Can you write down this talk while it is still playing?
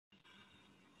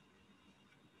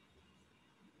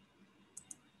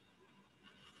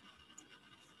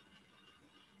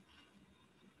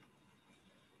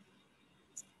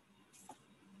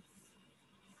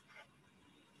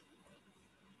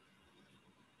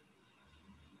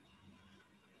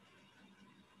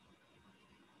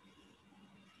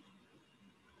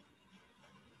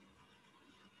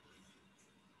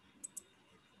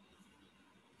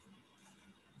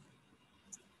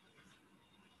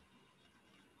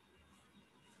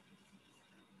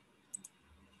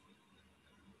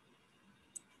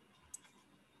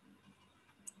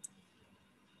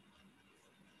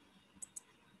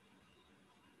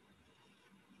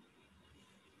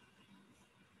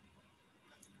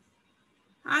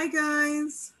Hi,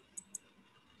 guys.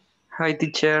 Hi,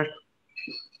 teacher.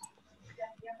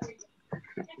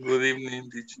 Good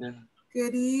evening, teacher.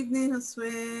 Good evening,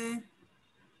 Josue.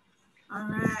 All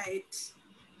right.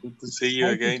 Good to see you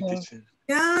Hi, again, teacher. teacher.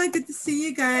 Yeah, good to see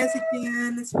you guys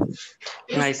again.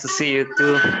 Nice to see you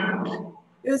too.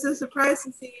 It was a surprise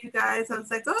to see you guys. I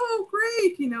was like, oh,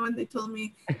 great. You know, when they told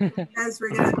me, guys,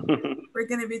 we're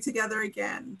gonna be together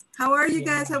again. How are you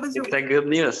guys? How was your It's a good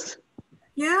news.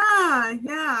 Yeah,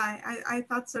 I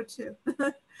thought so too.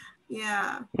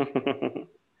 Yeah.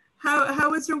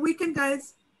 How was your weekend,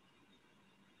 guys?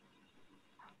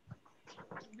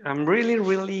 I'm really,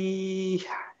 really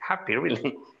happy,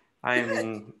 really.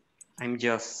 Good. I'm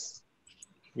just,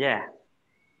 yeah.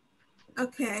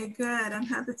 Okay, good. I'm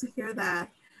happy to hear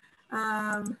that.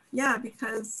 Yeah,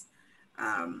 because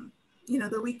you know,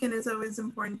 the weekend is always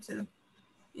important to,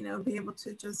 you know, be able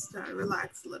to just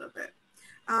relax a little bit.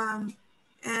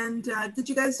 And did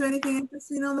you guys do anything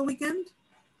interesting on the weekend?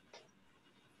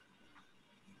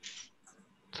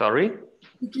 Sorry?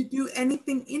 Did you do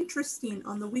anything interesting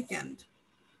on the weekend?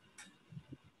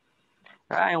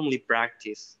 I only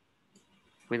practice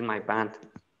with my band.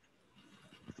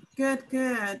 Good,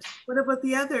 good. What about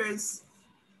the others?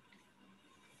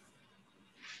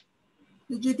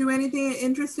 Did you do anything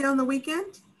interesting on the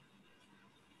weekend?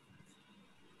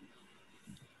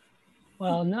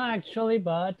 Well, not actually,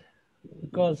 but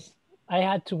because I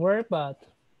had to work, but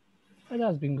it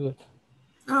has been good.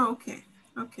 Oh, okay.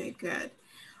 Okay, good.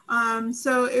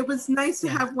 So it was nice to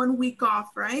have 1 week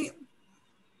off, right?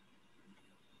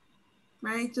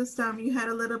 Right, just you had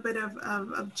a little bit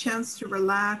of chance to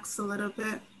relax a little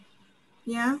bit.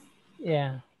 Yeah?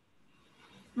 Yeah.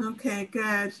 Okay,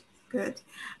 good, good.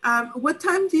 What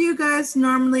time do you guys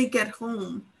normally get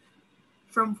home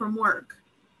from work?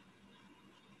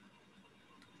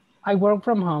 I work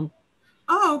from home.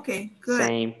 Oh, okay, good.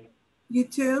 Same. You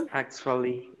too?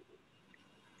 Actually,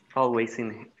 always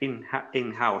in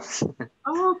house.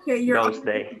 Oh, okay. Those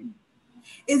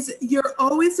days. You're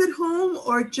always at home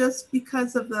or just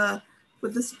because of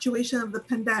with the situation of the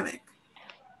pandemic?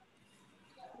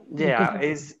 Yeah,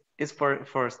 it's for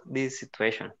this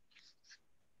situation.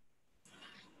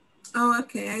 Oh,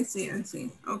 okay. I see.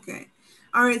 Okay.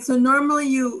 All right. So normally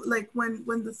you like when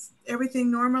everything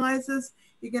normalizes,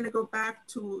 you're gonna go back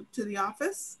to the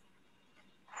office?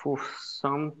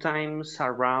 Sometimes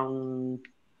around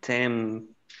 10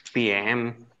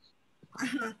 p.m.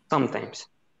 Sometimes.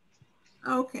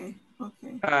 Okay.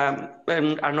 Okay.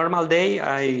 A normal day,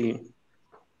 I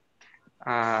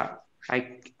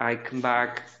come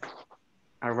back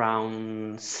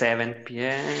around 7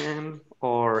 p.m.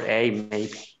 or 8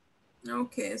 maybe.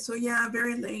 Okay. So yeah,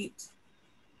 very late.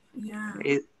 Yeah.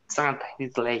 Sometimes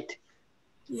it's late.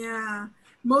 Yeah.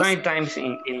 Sometimes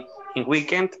in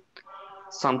weekend,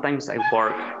 sometimes I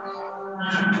work.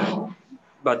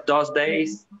 But those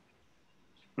days,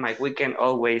 my weekend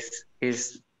always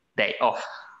is day off.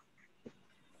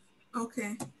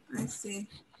 Okay. I see.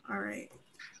 All right.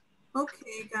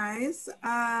 Okay, guys.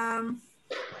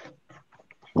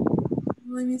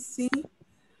 Let me see.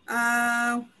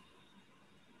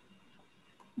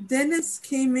 Dennis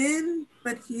came in,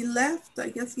 but he left. I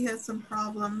guess he has some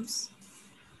problems.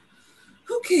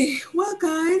 Okay, well,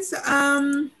 guys,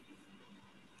 all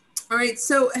right,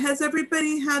 so has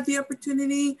everybody had the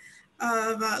opportunity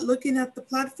of looking at the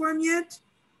platform yet?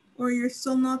 Or you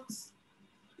still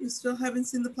haven't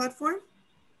seen the platform?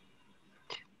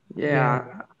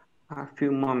 Yeah, a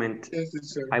few moments Yes,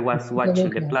 teacher. I was watching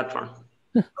the platform.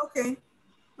 Okay,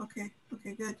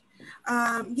 good.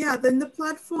 Yeah, then the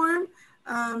platform.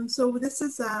 So this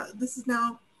is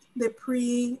now the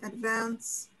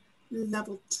pre-advanced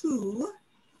level 2.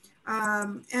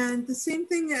 And the same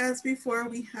thing as before,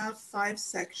 we have 5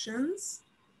 sections.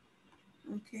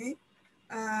 Okay.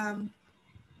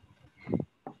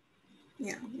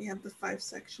 Yeah, we have the 5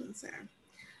 sections there.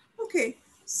 Okay,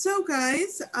 so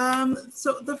guys,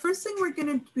 so the first thing we're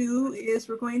going to do is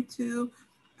we're going to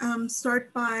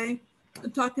start by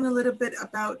talking a little bit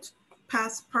about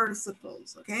past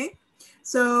participles, okay?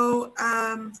 So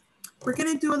we're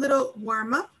going to do a little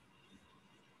warm-up.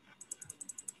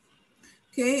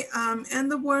 Okay, and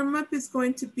the warm-up is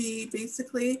going to be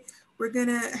basically, we're going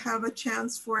to have a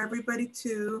chance for everybody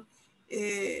to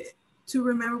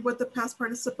remember what the past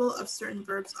participle of certain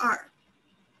verbs are.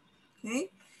 Okay,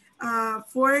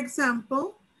 for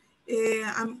example,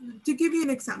 to give you an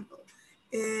example,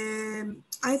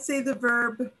 I say the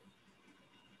verb,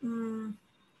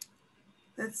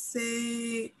 let's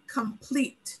say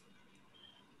complete.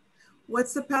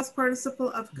 What's the past participle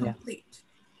of complete?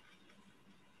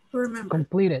 Remember.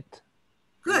 Completed.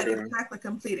 Good, exactly,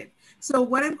 completed. So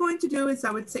what I'm going to do is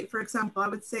I would say, for example, I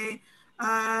would say,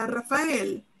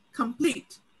 Rafael,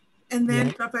 complete. And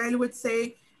then Rafael would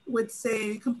say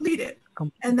completed.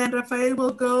 And then Rafael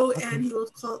will go and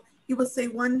he will say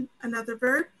another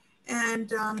verb,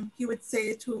 and he would say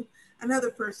it to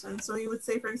another person. So he would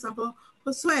say, for example,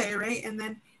 Josue, right? And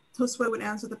then Josue would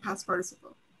answer the past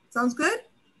participle. Sounds good?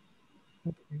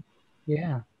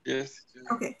 Yeah. Yes.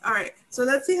 Okay, all right. So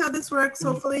let's see how this works.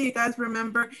 Hopefully you guys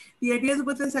remember. The idea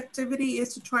with this activity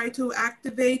is to try to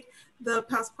activate the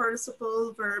past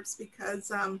participle verbs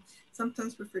because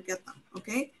sometimes we forget them,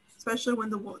 okay? Especially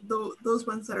when those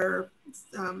ones that are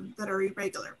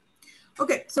irregular.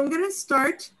 Okay, so I'm gonna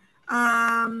start.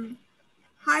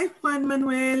 Hi, Juan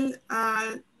Manuel.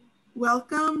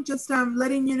 Welcome. Just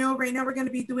letting you know right now we're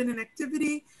gonna be doing an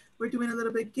activity. We're doing a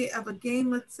little bit of a game,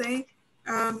 let's say,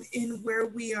 in where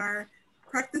we are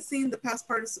practicing the past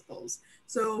participles.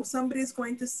 So somebody's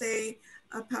going to say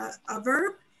a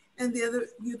verb, and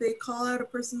they call out a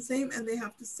person's name, and they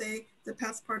have to say the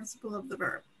past participle of the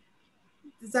verb.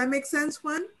 Does that make sense,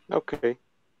 Juan? Okay.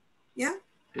 Yeah?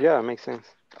 Yeah, makes sense.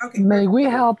 Okay. May we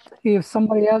help if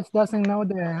somebody else doesn't know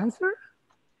the answer?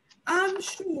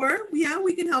 Sure. Yeah,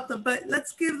 we can help them, but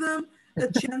let's give them a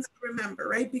chance to remember,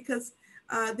 right? Because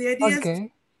the idea is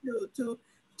to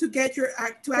get to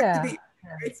activate.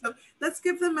 Right? So let's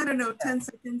give them, I don't know, 10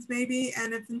 seconds maybe.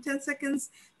 And if in 10 seconds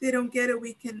they don't get it,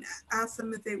 we can ask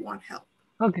them if they want help.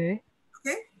 Okay.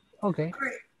 Okay? Okay. All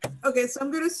right. Okay, so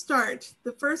I'm going to start.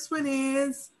 The first one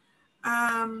is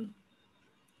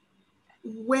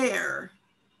where.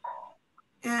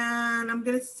 And I'm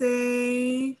going to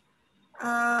say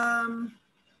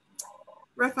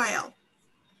Rafael.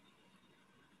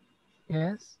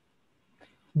 Yes.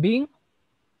 Being.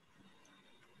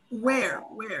 Where?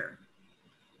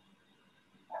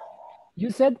 You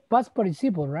said past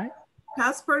participle, right?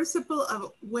 Past participle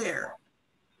of where.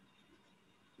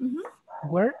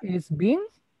 Where is being?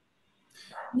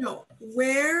 No,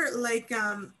 where like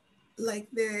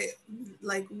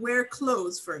wear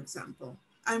clothes, for example.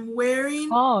 I'm wearing.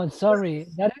 Oh, sorry.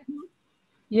 That is,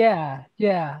 yeah.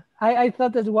 I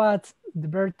thought that was the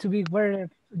verb to be where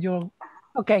you're.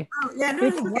 Okay. Oh yeah, no,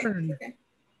 It's okay. worn.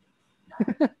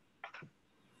 Okay.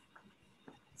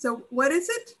 So what is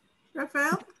it,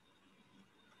 Rafael?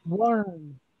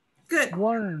 Worn. Good.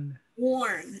 Worn.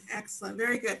 Worn. Excellent.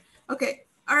 Very good. Okay.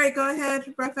 All right. Go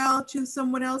ahead, Rafael. Choose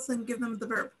someone else and give them the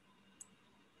verb.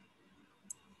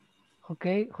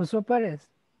 Okay. Josué Perez.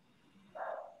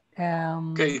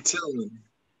 Okay, tell me.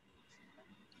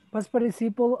 Past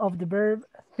participle of the verb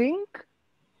think.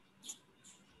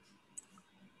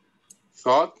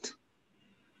 Thought.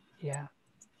 Yeah.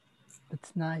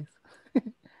 That's nice.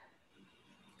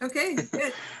 Okay.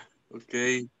 Good.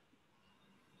 Okay.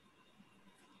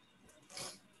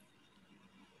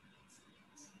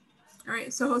 All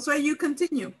right. So Josué, you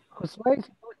continue. Josué is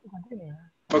supposed to continue.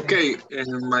 Okay,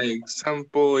 and my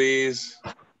example is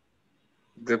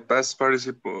the past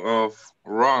participle of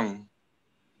wrong.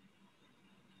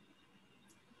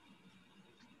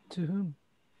 To whom?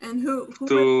 And who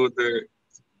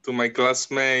To my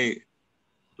classmate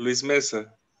Luis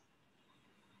Mesa.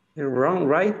 Wrong,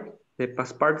 right? The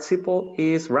past participle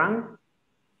is run.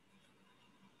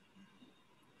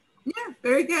 Yeah,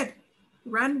 very good.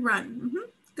 Run.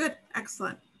 Good.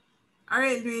 Excellent. All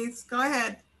right, Luis, go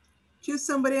ahead. Choose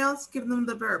somebody else. Give them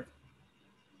the verb.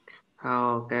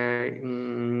 Okay.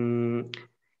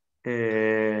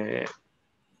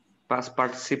 Past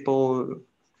participle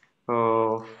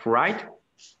of right.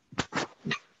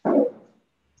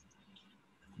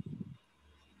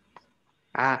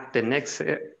 The next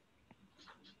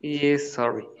is,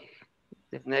 sorry.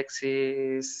 The next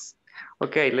is,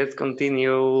 okay, let's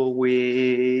continue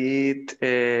with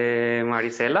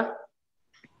Marisela.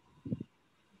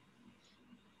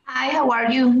 Hi, how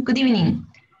are you? Good evening.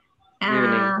 Good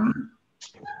evening.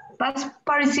 Past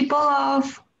participle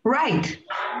of right.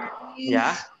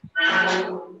 Yeah.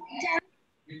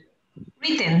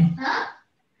 Written.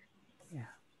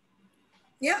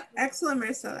 Yeah, excellent,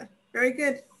 Maricela. Very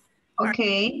good.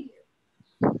 Okay.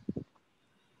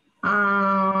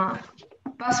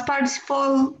 Past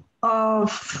participle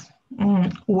of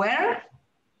where?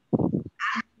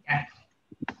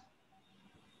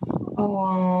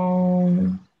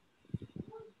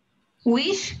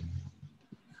 Wish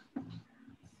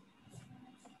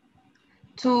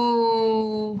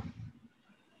to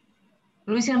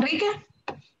Luis Enrique.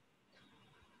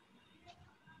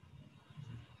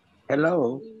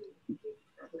 Hello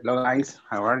guys,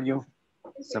 how are you?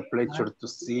 It's a pleasure to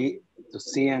see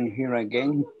and hear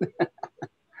again.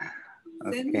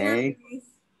 Okay.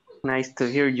 Nice to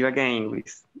hear you again,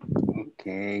 Luis.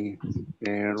 Okay.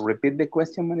 Repeat the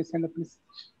question, Maricela, please.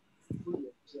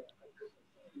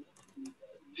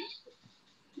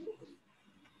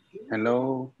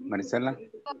 Hello, Maricela.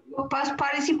 Past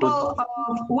participle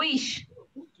of wish.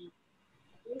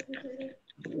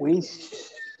 Wish.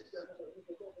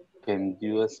 Can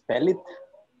you spell it?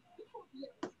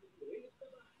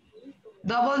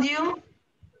 W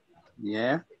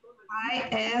Yeah.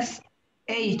 ISH.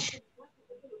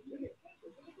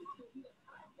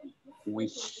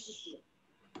 Wish.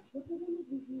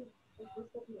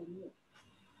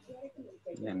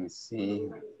 Let me see.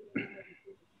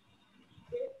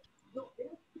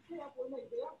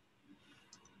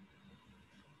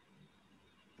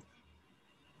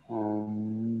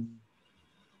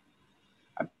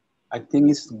 I think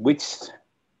it's wished.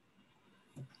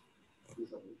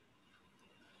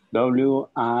 WISHED.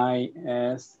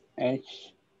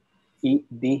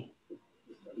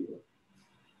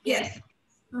 Yes.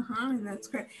 And that's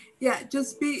correct. Yeah,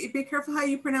 just be careful how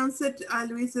you pronounce it,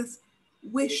 Luis. Is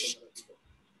wished.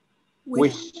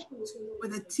 Wish.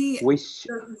 With a T. Wish.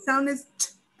 The sound is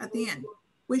t at the end.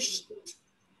 Wished.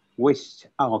 Wish.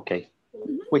 Oh, okay.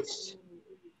 Wish.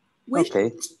 Wished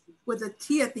Okay. with a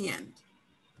T at the end.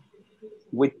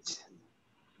 Which.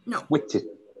 No. Which.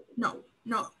 No.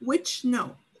 Which?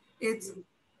 No. It's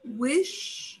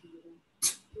wish.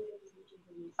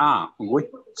 Which.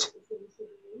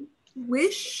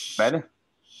 Wish. Better.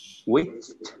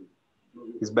 Which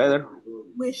is better.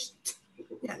 Wished.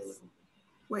 Yes.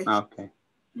 Wished. Okay.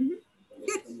 Good.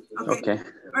 Okay.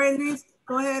 All right, Luis,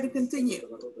 go ahead and continue.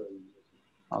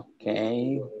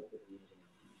 Okay.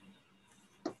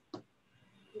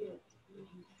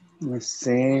 Let's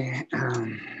see.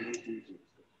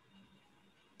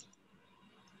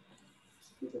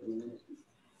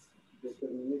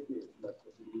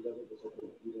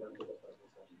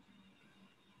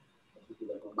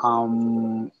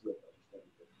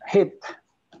 Hit.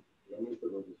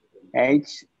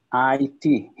 HIT.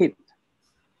 Hit.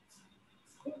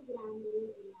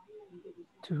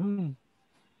 To whom?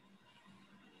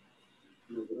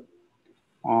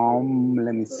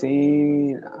 Let me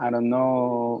see. I don't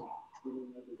know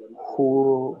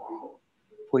who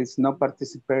is not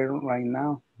participating right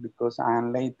now because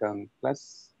I'm late on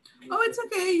class. Oh, it's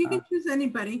okay. You can choose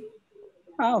anybody.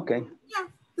 Okay. Yeah,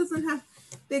 doesn't have.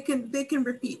 They can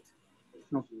repeat.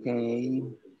 Okay.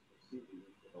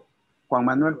 Juan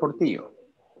Manuel Portillo.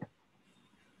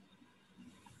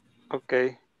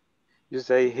 Okay. You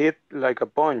say hit like a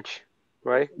punch,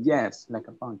 right? Yes, like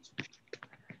a punch.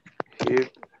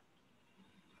 Hit,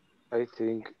 I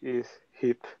think, is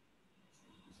hit.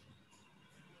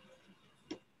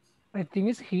 I think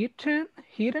it's hidden.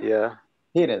 Yeah.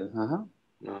 Hit it. No.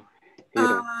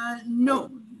 No.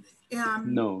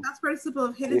 No. Past participle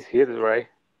of hit It's hit, right?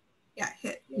 Yeah,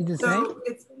 hit. It's the So same?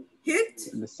 it's hit.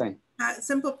 The same.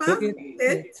 Simple past Hit.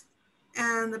 hit,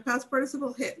 and the past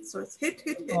participle hit. So it's hit.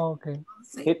 Oh, okay.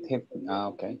 Hit.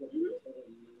 Okay.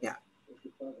 Yeah.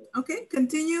 Okay.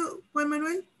 Continue, Juan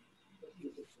Manuel.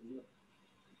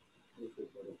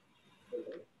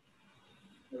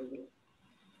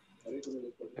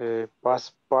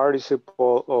 Past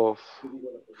participle of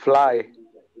fly.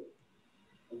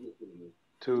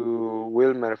 To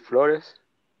Wilmer Flores.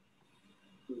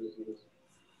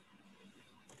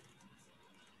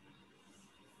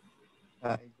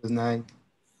 Hi, good night.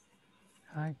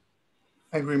 Hi.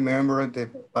 I remember the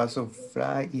pass of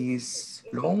fly is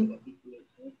long.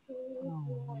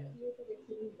 Oh, yeah.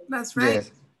 That's right.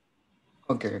 Yes.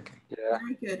 Okay. Yeah.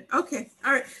 Very good. Okay.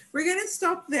 All right. We're going to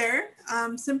stop there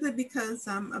simply because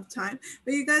of time.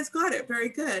 But you guys got it. Very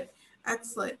good.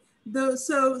 Excellent.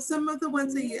 So some of the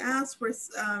ones that you asked were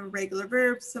regular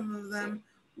verbs. Some of them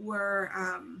were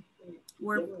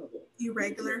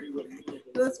irregular. Okay.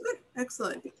 So that's good.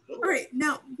 Excellent. All right.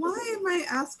 Now, why am I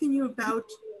asking you about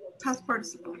past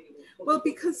participle? Well,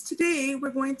 because today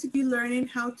we're going to be learning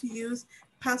how to use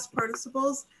past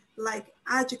participles like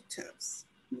adjectives.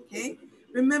 Okay.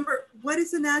 Remember, what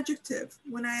is an adjective?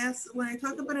 When I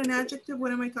talk about an adjective,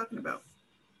 what am I talking about?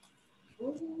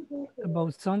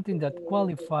 About something that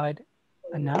qualified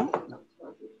a noun?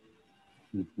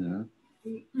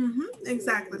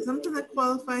 Exactly. Something that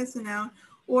qualifies a noun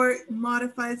or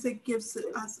modifies it, gives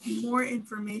us more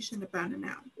information about a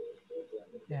noun.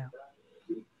 Yeah.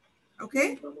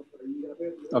 Okay?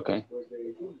 Okay.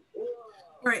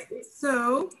 All right.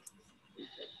 So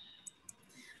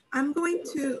I'm going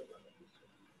to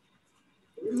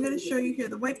show you here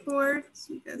the whiteboard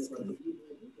so you guys can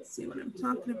see what I'm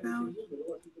talking about.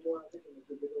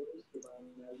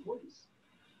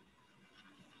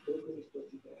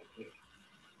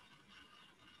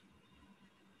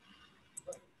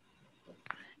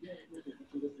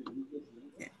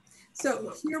 Okay.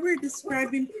 So here we're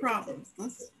describing problems.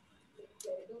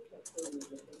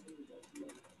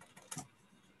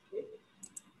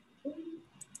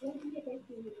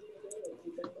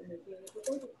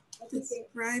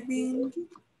 Describing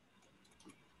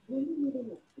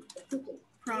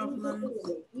problems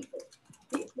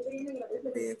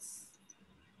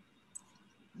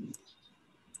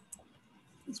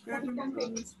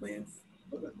with,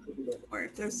 or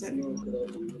if there's a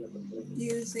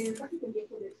using past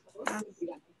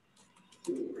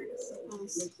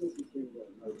participles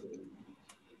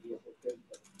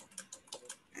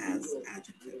as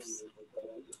adjectives.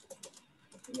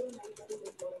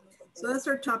 So that's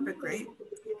our topic, right?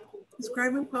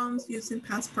 Describing problems using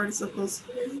past participles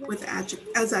with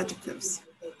as adjectives.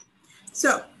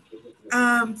 So,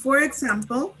 for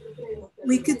example,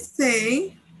 we could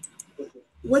say,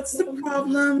 what's the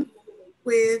problem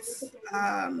with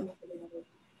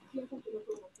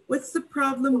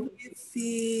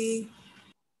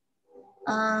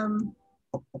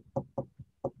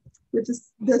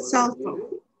the cell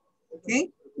phone?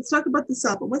 Okay, let's talk about the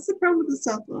cell phone. What's the problem with the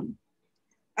cell phone?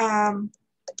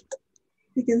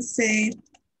 We can say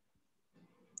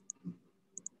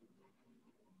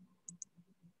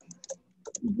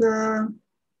the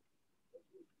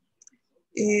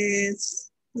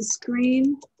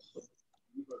screen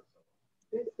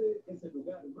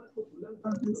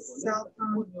of the cell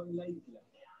phone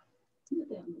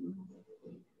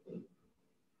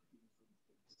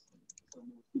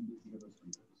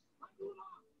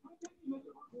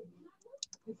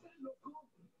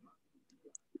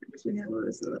actually have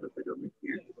this a little bit over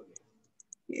here.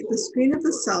 Okay, the screen of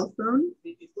the cell phone,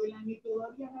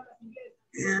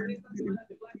 and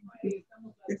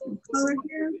different color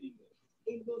here,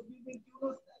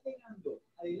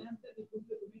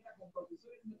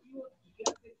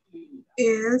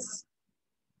 is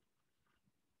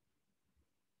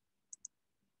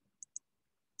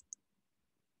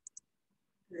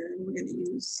and we're going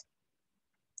to use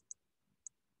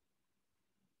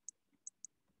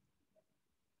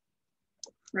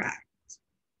cracked.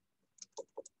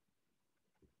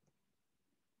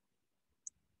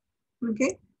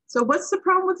 Okay, so what's the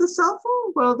problem with the cell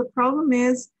phone? Well, the problem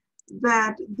is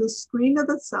that the screen of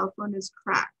the cell phone is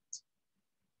cracked.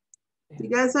 You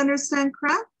guys understand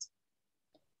cracked?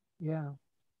 Yeah.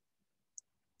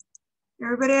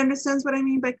 Everybody understands what I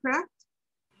mean by cracked?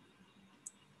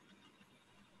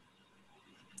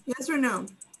 Yes or no?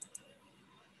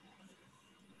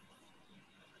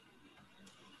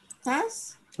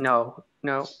 Class? No,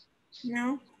 no.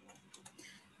 No?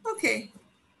 Okay.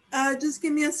 Just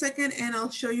give me a second and I'll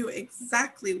show you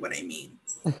exactly what I mean.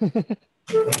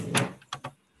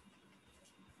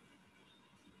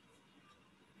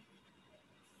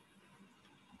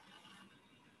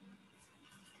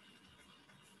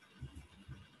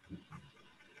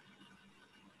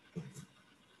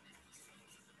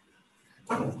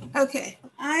 Okay,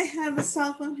 I have a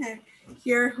cell phone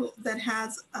here that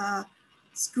has a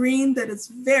screen that is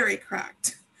very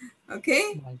cracked.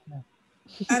 Okay,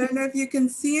 I don't know if you can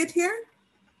see it here.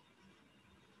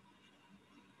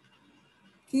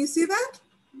 Can you see that?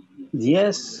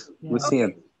 Yes, we see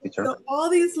it, teacher. So all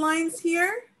these lines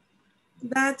here,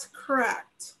 that's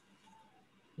cracked.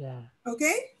 Yeah.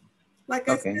 Okay, like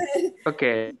I said,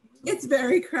 Okay. it's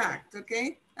very cracked.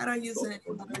 Okay, I don't use it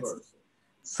anymore.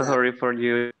 Sorry for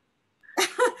you.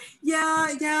 Yeah.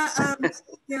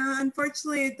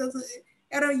 Unfortunately, it doesn't.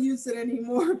 I don't use it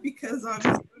anymore because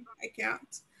obviously I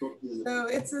can't. So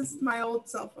it's just my old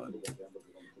cell phone.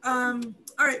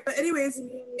 All right, but anyways,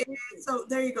 so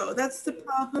there you go. That's the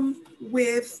problem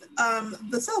with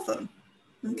the cell phone.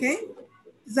 Okay,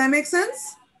 does that make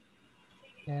sense?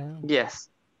 Yeah. Yes.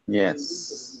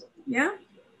 Yes. Yeah.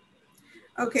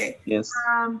 Okay. Yes.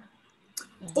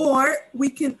 Or we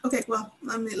can. Okay. Well,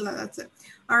 that's it.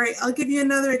 All right. I'll give you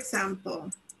another example.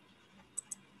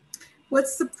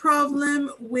 What's the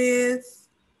problem with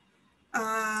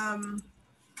for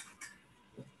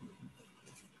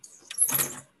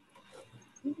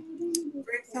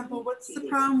example, what's the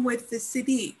problem with the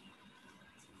CD?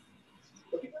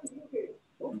 Okay.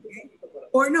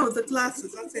 Or no, the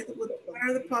glasses. Let's say, what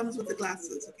are the problems with the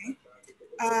glasses? Okay.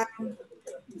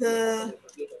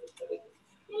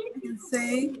 You can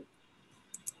say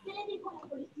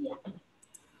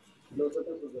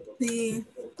the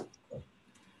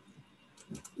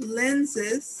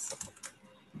lenses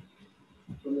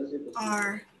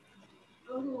are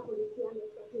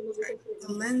the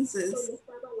lenses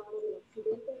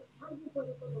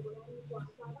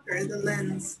or the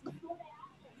lens.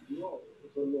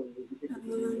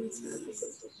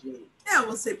 Yeah,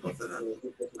 we'll say both of them.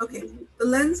 Okay, the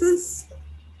lenses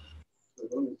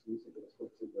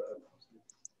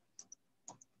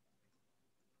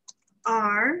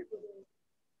are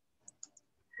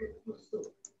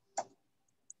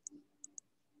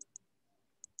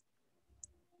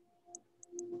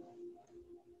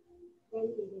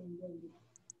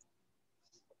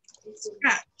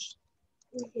scratch.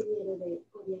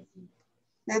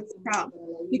 That's the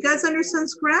problem. You guys understand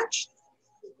scratch?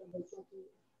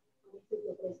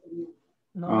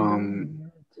 No, I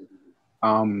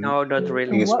don't. No, not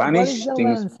really. In What Spanish, is the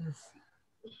lenses?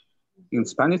 in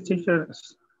Spanish,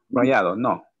 teachers, rayado,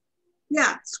 no.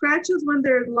 Yeah, scratch is when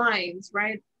they're lines,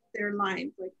 right? They're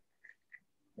lines like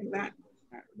that.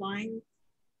 Lines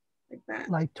like that.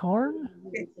 Like torn?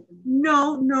 Okay.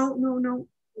 No.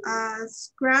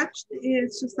 Scratched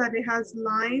is just that it has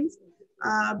lines,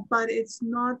 but it's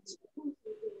not,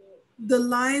 the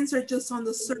lines are just on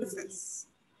the surface.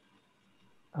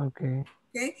 Okay.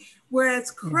 Okay, whereas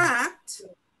cracked,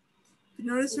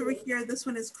 notice over here, this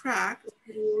one is cracked.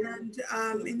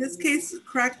 And in this case,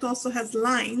 cracked also has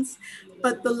lines,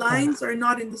 but the lines are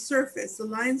not in the surface. The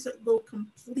lines go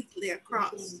completely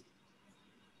across.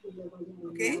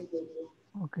 Okay?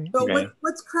 Okay. But Okay.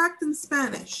 what's cracked in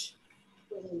Spanish?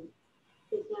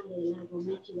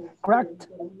 Cracked.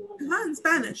 In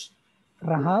Spanish.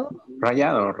 Rajado.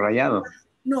 Rayado.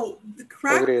 No, the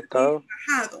cracked would be Agrietado.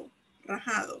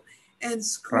 rajado. And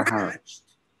scratched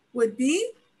would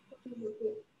be?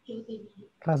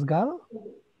 Rasgado?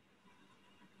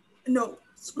 No,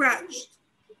 scratched.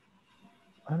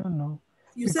 I don't know.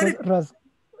 You said because it.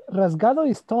 Rasgado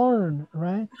is torn,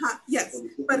 right? Yes,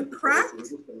 but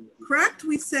cracked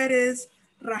we said is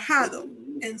rajado,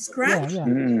 and scratched.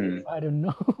 Yeah. I don't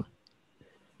know.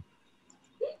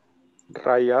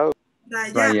 Rayado.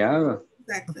 Rayado.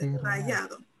 Exactly, Okay,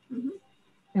 rayado.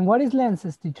 And what is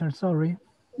lenses, teacher? Sorry.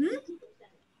 Hmm?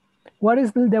 What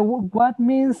means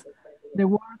the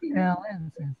word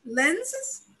lenses?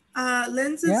 Lenses?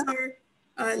 Lenses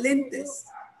are lentes.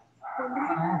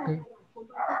 Okay.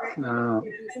 And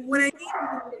when I mean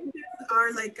lenses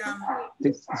are like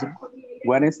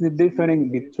What is the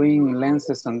difference between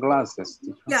lenses and glasses?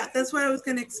 yeah, that's what I was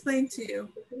going to explain to you.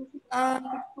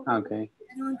 Okay.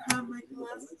 I don't have my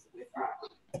glasses with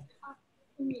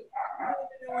me. I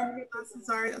don't know where my glasses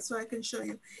are, so I can show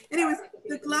you. Anyways,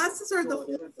 the glasses are the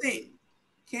whole thing.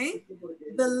 Okay,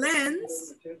 the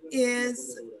lens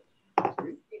is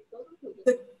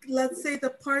the, let's say,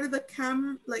 the part of the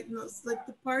camera, like no, it's like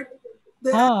the part.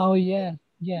 The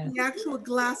actual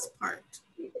glass part.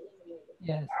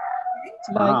 Yes.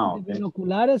 Like the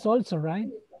binoculares also, right?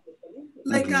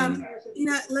 Like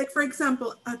like for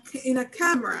example, in a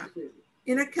camera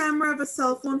of a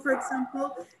cell phone, for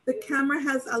example, the camera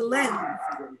has a lens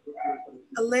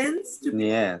to be.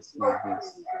 Yes.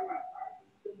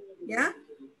 Yeah,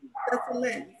 that's a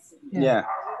lens. Yeah.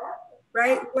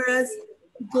 Right. Whereas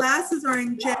glasses are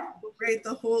in general, right?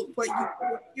 The whole what you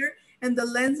put here, and the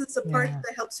lens is the part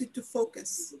that helps you to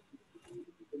focus.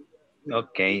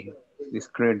 Okay. It's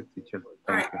clear, teacher.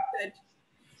 All right. Good.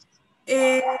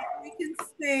 And we can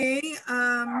say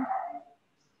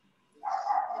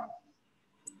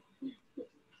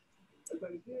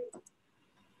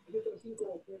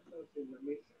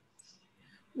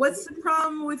what's the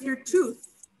problem with your tooth?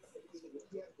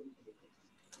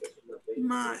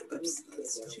 Oops,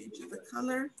 let's change the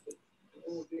color.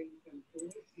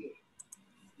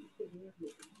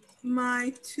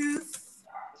 My tooth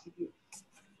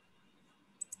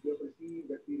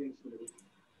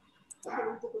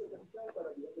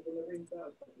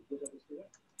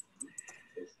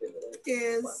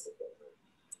is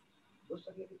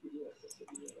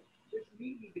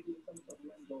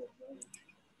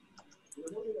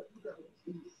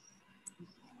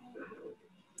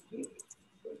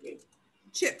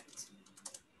chipped.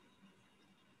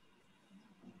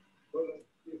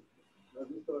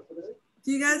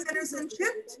 Do you guys understand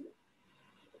chipped?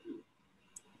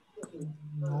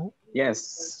 No.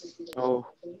 Yes. Oh.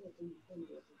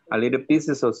 A little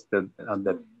pieces of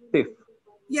the teeth.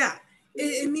 Yeah,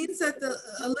 it means that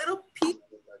a little piece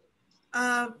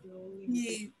of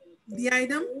the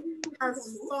item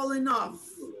has fallen off.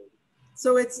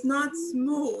 So it's not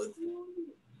smooth,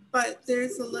 but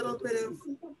there's a little bit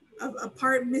of a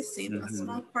part missing, a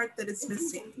small part that is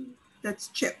missing, that's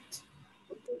chipped.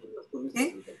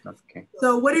 Okay? Okay.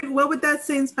 So what would that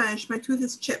say in Spanish? My tooth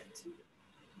is chipped.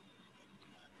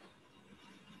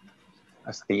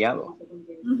 Astillado.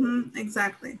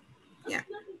 Exactly. Yeah.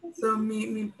 So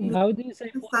How do you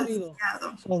say podrido?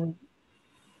 Sorry.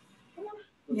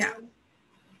 Yeah.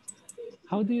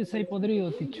 How do you say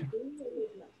podrido, teacher?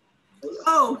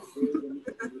 Oh,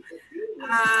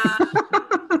 Rotten?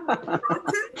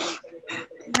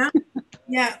 Yeah,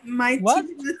 yeah, my What?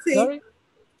 teeth, let's say. Sorry?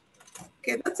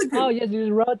 Okay, that's a good Oh, one. yes,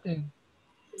 it's rotten.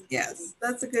 Yes,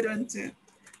 that's a good one too.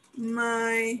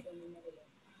 My,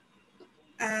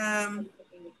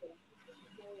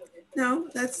 no,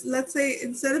 let's say,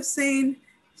 instead of saying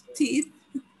teeth,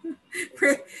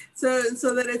 so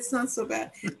that it's not so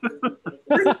bad.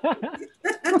 Fruit.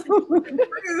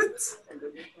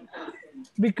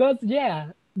 Because,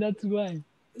 yeah, that's why.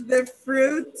 The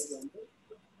fruit.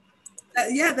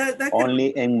 Yeah, that can, Only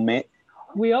in me.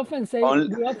 We often say,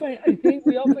 Only, I think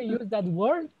we often use that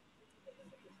word.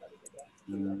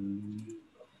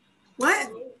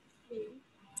 what?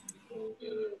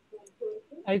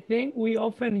 I think we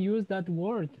often use that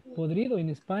word, podrido,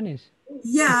 in Spanish. To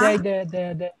Yeah, say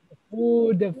the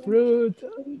food, the fruit,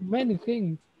 many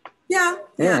things. yeah,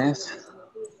 yes.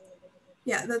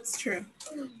 yeah, that's true.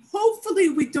 Hopefully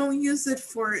we don't use it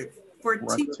for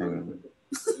teeth. Rotten.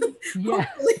 Yeah.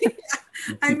 Hopefully.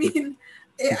 I mean,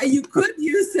 you could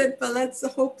use it, but let's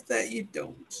hope that you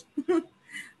don't.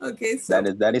 Okay, so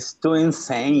That is too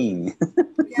insane.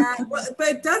 yeah, well, but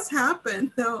it does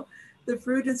happen though. The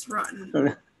fruit is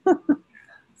rotten.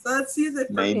 So let's use it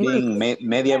for Maybe in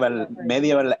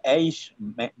medieval age,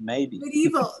 maybe.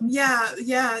 medieval.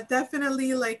 Yeah,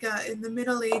 definitely. Like in the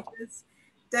Middle Ages,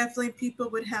 definitely people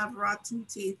would have rotten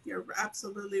teeth. You're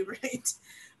absolutely right.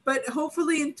 But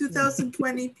hopefully in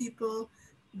 2020, people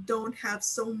don't have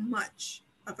so much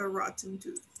of a rotten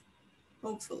tooth.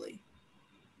 Hopefully.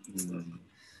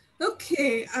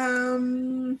 Okay.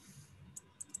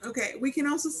 Okay. We can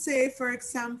also say, for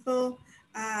example,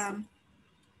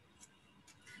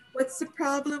 what's the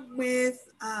problem with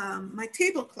my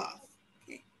tablecloth?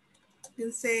 Okay. You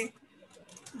can say,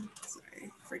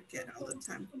 sorry, forget all the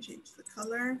time to change the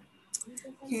color.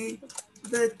 Okay.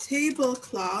 The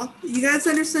tablecloth. You guys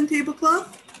understand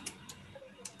tablecloth?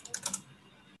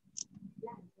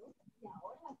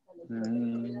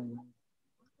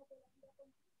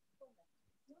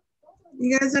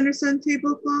 You guys understand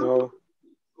tablecloth? No.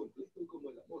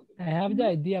 I have the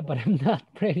idea, but I'm not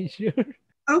pretty sure.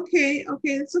 Okay,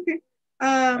 it's okay.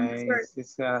 Sorry.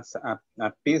 It's a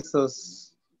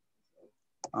pieces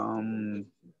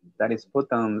that is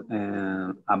put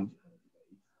on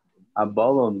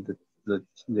above of the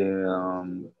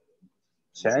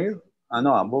chair.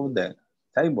 No, above the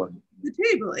table. The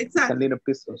table, It's a exactly. little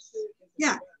pieces.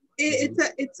 Yeah,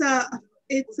 it's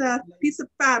a piece of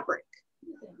fabric,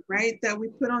 right? That we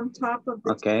put on top of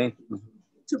the Okay.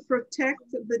 to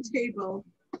protect the table.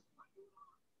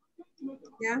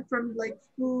 Yeah, from like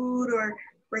food or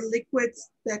liquids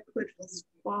that could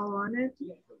fall on it.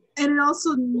 And it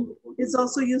also is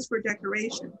also used for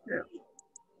decoration too.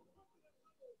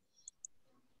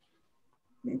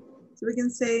 Okay. So we can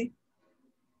say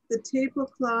the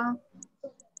tablecloth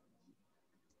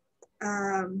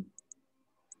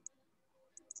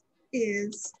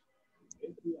is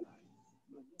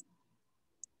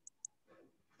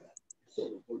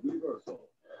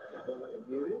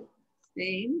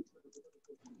stained.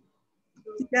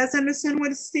 Do you guys understand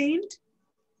what is stained?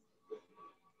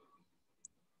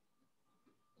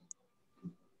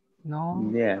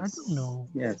 No, Yes. I don't know.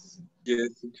 Yes. Yes,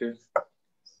 teacher.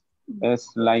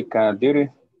 It's like a dirty.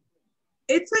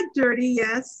 It's a dirty,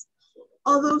 yes.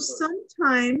 Although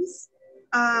sometimes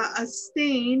a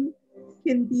stain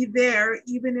can be there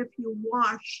even if you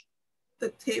wash the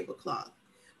tablecloth.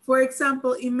 For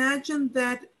example, imagine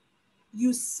that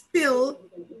you spill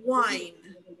wine.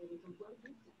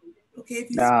 Okay,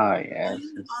 if you spill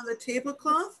wine on the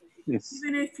tablecloth,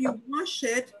 even if you wash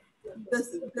it,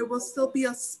 there will still be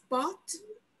a spot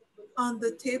on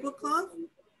the tablecloth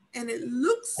and it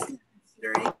looks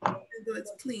dirty even though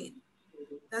it's clean.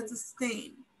 That's a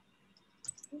stain.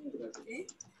 Okay,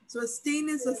 so a stain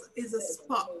is a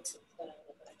spot.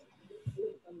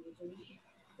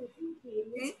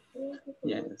 Okay.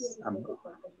 Yes,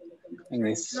 and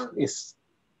it's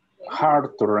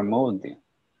hard to remove it.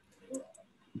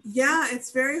 Yeah,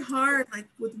 it's very hard. Like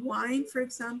with wine, for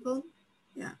example.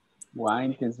 Yeah.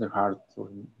 Wine is hard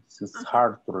to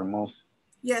remove.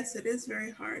 Yes, it is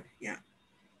very hard. Yeah.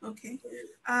 Okay.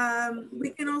 We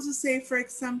can also say, for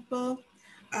example,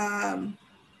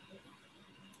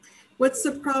 what's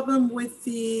the problem with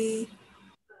the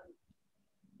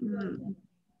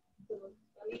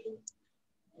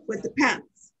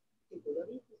pants?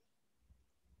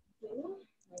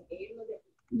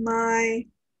 My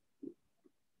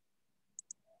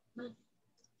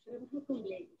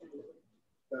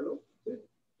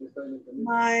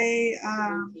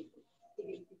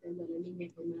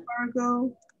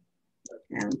cargo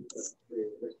pants.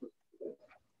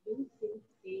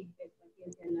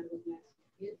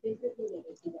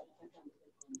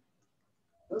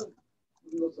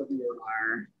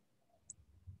 are.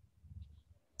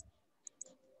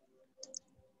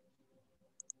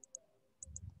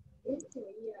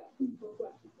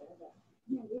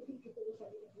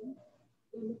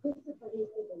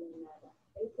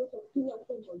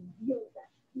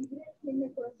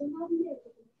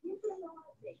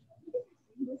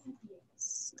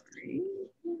 Sorry.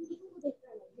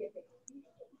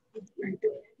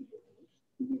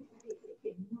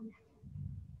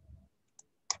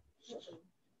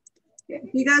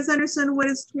 You guys understand what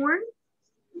is torn?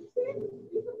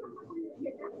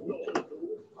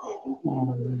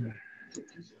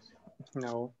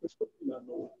 No.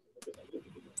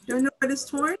 Don't know what is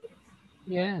torn?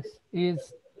 Yes,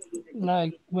 it's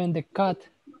like when the cat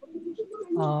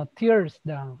tears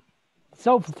the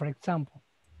sofa, for example.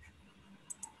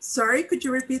 Sorry, could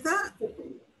you repeat that?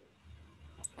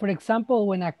 For example,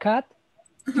 when a cat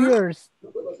tears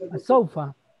a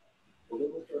sofa,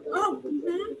 Oh,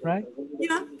 mhm. right?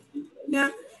 Yeah, yeah.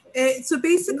 So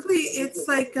basically, it's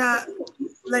like a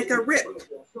rip.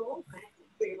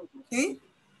 Okay.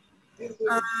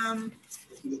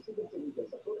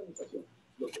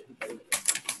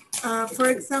 For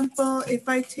example, if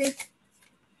I take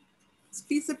this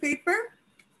piece of paper,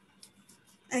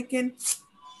 I can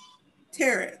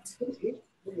tear it.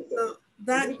 So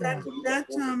that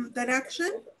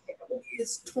action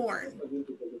is torn.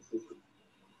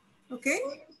 Okay.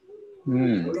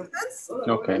 Makes sense?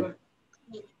 Okay.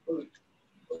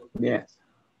 Yes.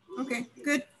 Okay,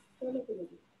 good.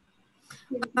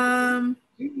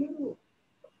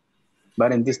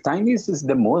 But in this time, this is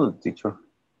the mood, teacher.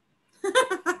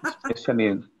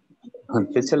 Especially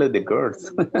the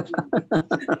girls. Point.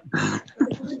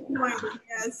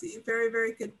 Yes, very,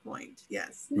 very good point.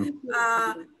 Yes.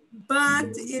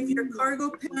 But if your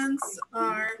cargo pants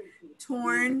are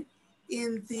torn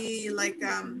in the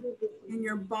in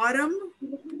your bottom,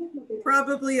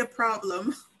 probably a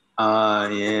problem.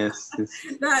 Yes.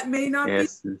 That may not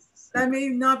Yes. be. That may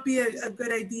not be a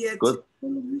good idea. Good. To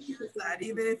use that,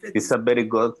 even if It's a very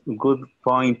good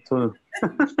point too.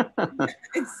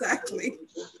 Exactly.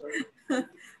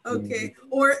 Okay.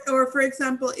 Or for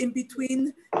example, in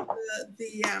between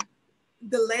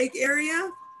the leg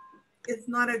area, it's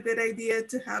not a good idea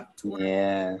to have torn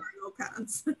cargo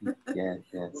pants. Yes.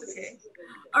 Okay.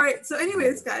 All right. So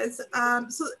anyways, guys,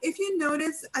 so if you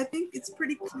notice, I think it's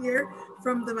pretty clear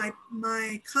from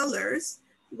my colors,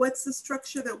 what's the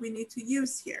structure that we need to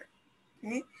use here.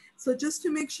 Okay. So just to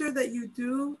make sure that you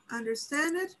do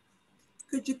understand it,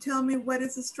 could you tell me what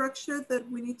is the structure that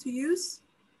we need to use?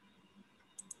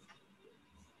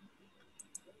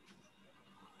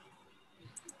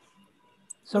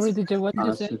 Sorry, teacher, what did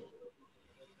you say?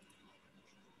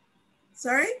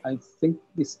 Sorry? I think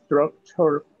the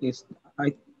structure is,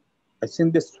 I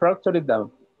think the structure is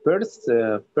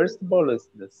the first of all is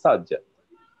the subject.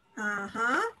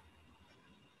 Uh-huh.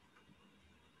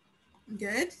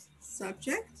 Good.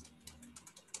 Subject.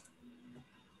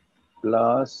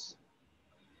 Plus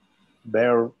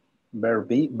verb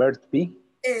to be.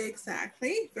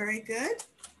 Exactly. Very good.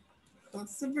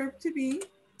 Plus the verb to be.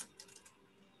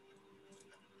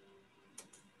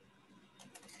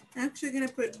 I'm actually going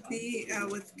to put be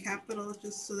with capital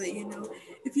just so that you know.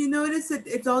 If you notice that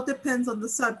it all depends on the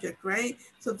subject, right?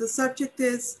 So if the subject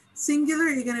is singular,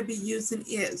 you're going to be using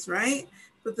is, right?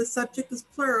 But the subject is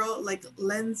plural, like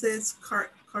lenses,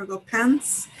 cargo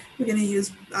pants, we're going to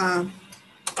use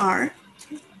are.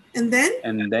 And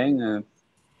then?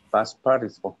 Past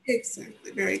participle.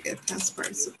 Exactly. Very good. Past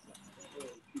participle.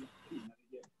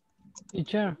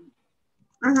 Teacher.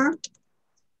 Uh-huh.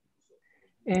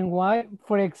 And why,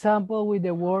 for example, with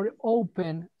the word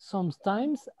open,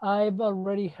 sometimes I've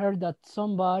already heard that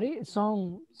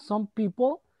some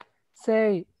people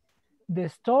say the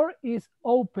store is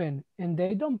open and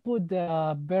they don't put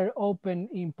the verb open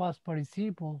in past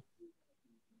participle.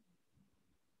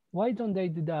 Why don't they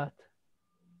do that?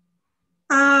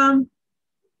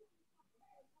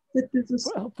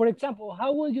 For example,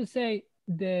 how would you say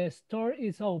the store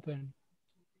is open?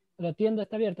 La tienda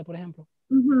está abierta, por ejemplo.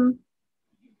 Mm-hmm.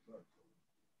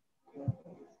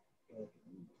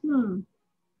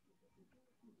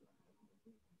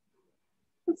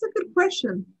 That's a good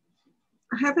question.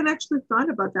 I haven't actually thought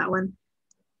about that one,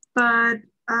 but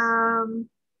can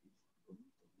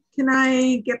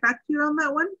I get back to you on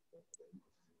that one?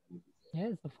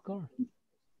 Yes, of course.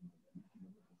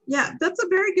 Yeah, that's a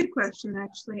very good question,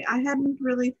 actually. I hadn't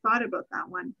really thought about that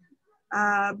one,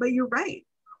 but you're right.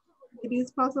 It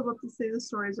is possible to say the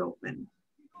store is open,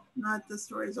 not the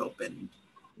store is open.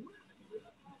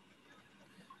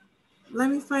 Let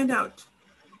me find out.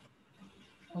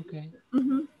 Okay.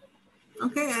 Mm-hmm.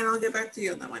 Okay, and I'll get back to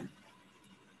you on that one.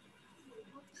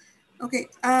 Okay.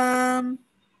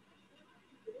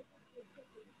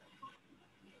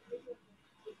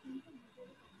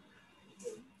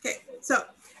 Okay, so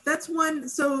that's one.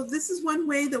 So this is one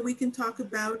way that we can talk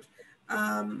about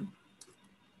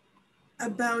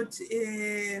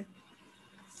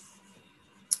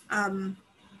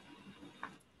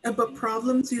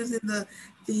problems using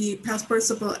the past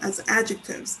participle as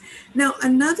adjectives. Now,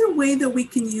 another way that we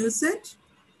can use it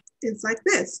is like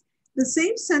this. The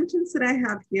same sentence that I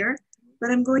have here,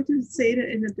 but I'm going to say it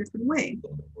in a different way.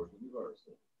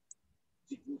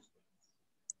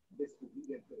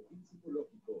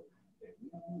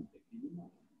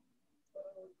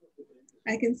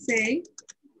 I can say,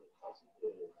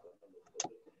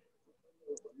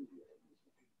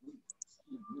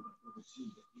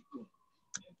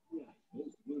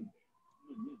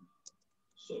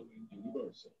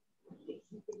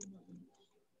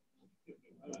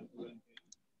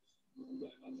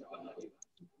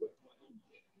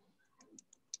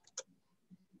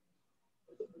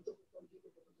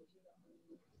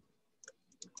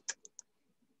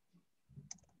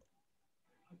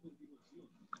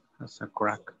 That's a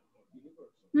crack.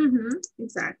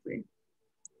 Exactly.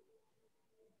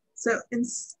 So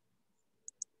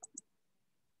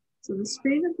the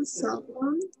screen of the cell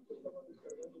phone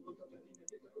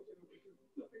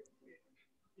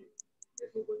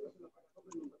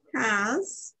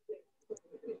has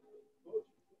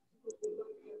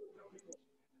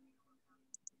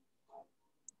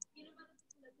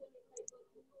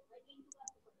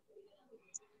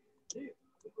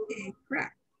a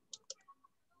crack.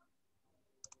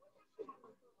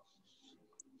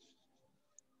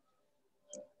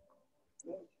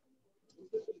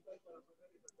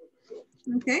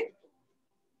 Okay.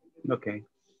 Okay.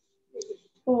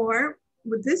 Or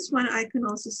with this one, I can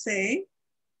also say,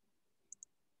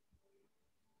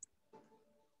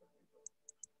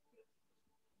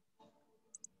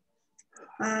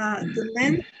 the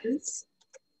lenses,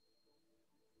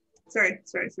 sorry.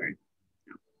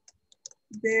 No.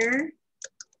 There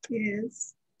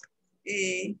is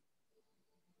a,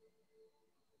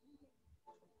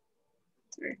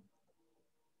 sorry.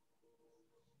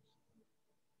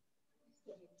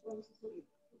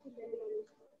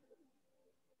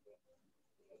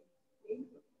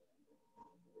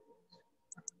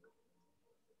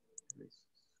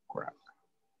 Crack.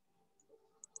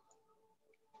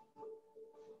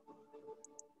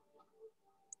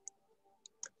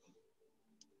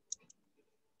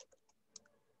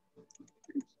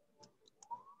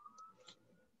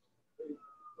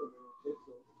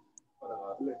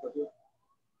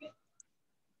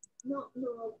 No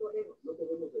podemos. No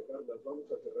podemos dejarlas.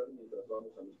 Vamos a cerrar mientras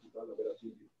vamos al hospital a ver a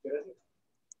Silvia. Gracias.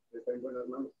 Está en buenas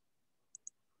manos.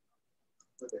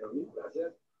 Pero a mí,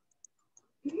 gracias.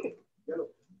 Ya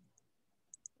lo.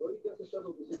 Ahorita has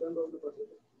estado visitando a una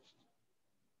paciente.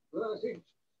 Ah, sí.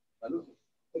 Salud.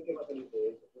 Sé que va a salir de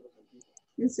eso.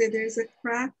 You say there's a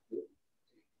crack.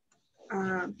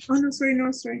 Oh, no, sorry.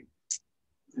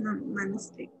 No, my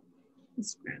mistake.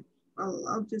 It's crack.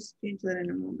 I'll just change that in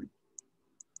a moment.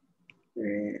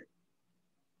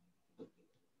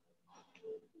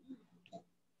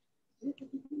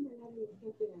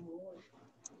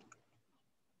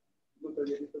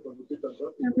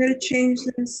 I'm going to change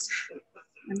this.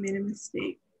 I made a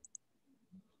mistake.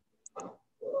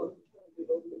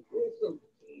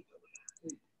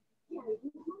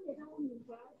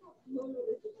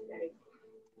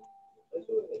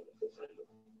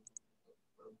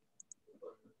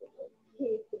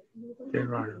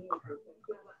 There are cracks.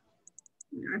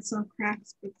 I saw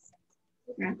cracks, but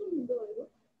crack.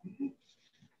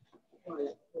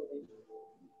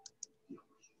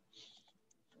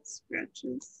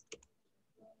 Scratches.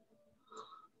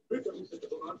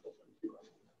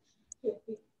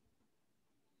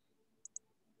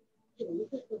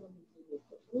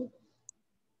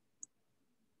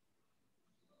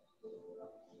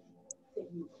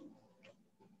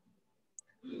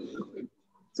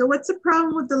 So what's the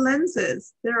problem with the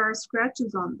lenses? There are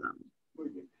scratches on them.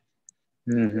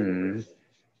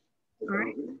 All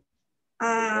right.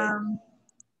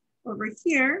 Over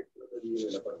here,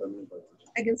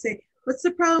 I can say, what's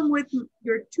the problem with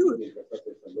your tooth?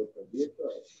 You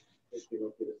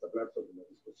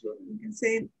can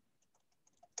say,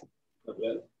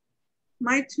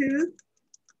 my tooth.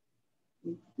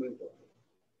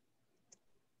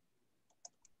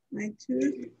 My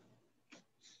tooth.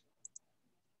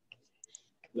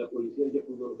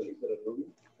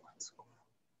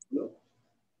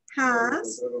 Has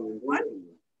what?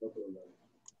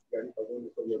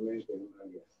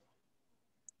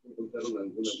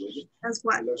 As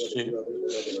what?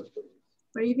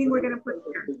 What do you think we're going to put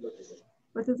here?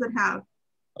 What does it have?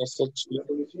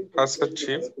 Pasta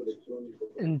chip.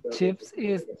 And chips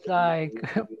is like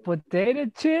potato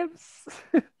chips.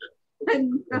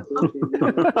 No,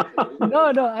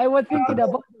 I was thinking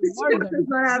about the word. Does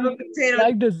not have a potato.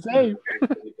 Like the same.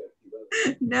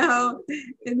 No,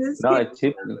 in this No, case, a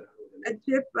chip. a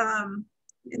chip.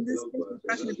 In this case, we're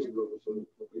talking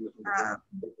about,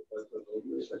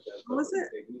 what was it?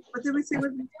 What did we say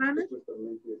was in Spanish?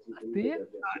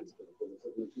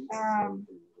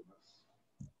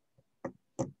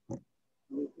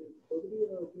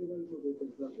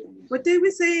 What did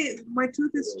we say? My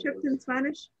tooth is chipped in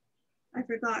Spanish? I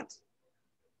forgot.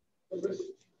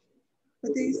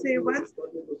 What did you say it was?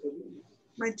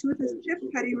 My tooth is chipped.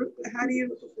 How do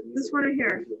you, this one right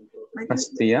here?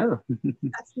 Astillado.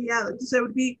 Astillado. So it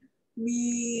would be,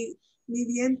 mi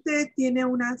diente tiene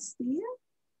una astilla?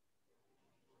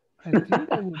 I think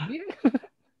that would be it.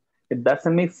 It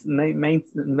doesn't make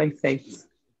sense.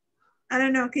 I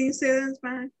don't know. Can you say that in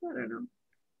Spanish? I don't know.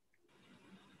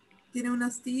 ¿Tiene una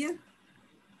astilla?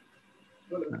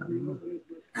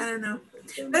 I don't know.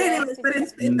 But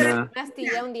anyways,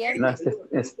 No,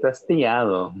 está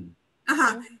astillado.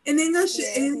 In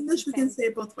English, we can say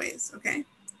it both ways. Okay.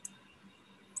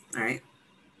 All right.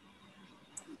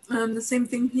 The same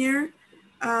thing here.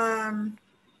 So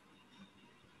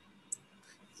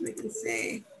we can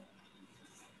say.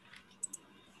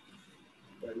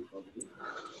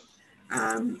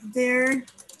 There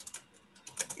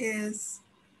is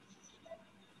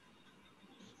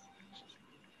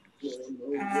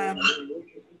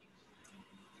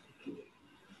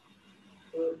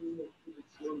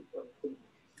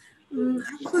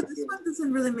actually, this one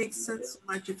doesn't really make sense so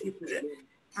much if you put it.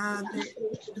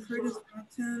 The fruit is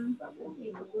rotten.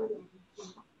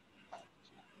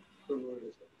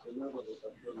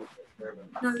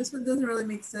 No, this one doesn't really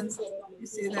make sense. You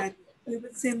say that. We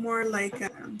would say more like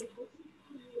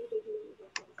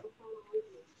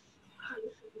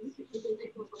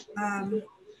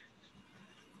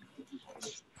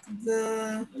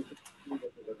the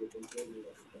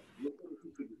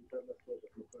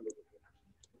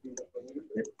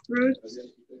fruit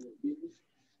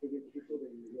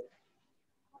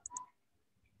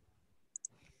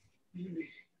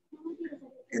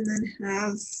and then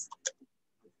has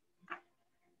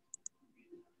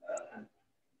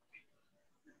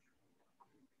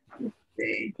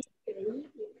say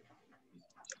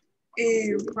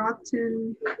a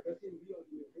rotten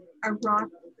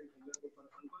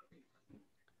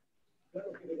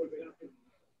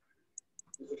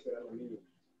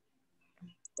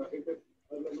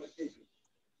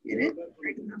in it,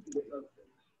 right now.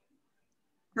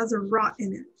 Has a rot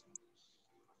in it.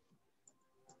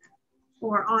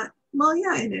 Or on, well,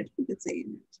 yeah, in it. We could say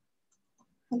in it.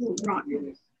 Has a rot in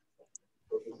it.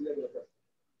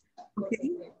 Okay.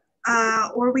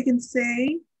 Or we can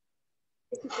say,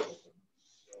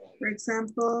 for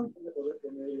example,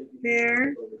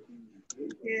 there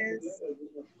is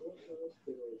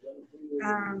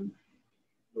or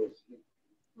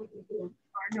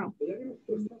no.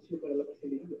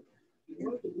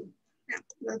 Yeah,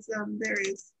 that's there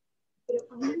is.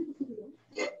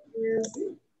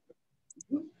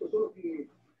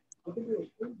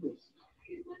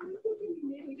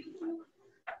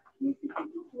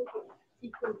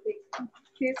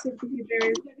 Okay, so there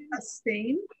is a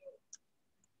stain.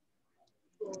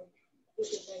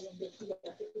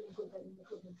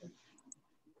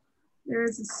 There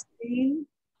is a stain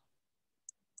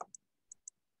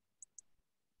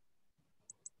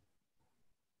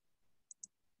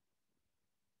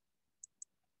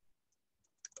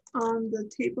on the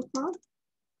tablecloth.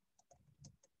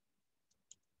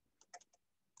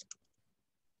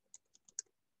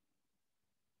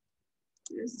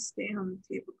 There's a stain on the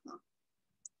tablecloth.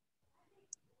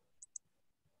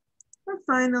 Or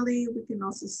finally, we can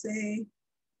also say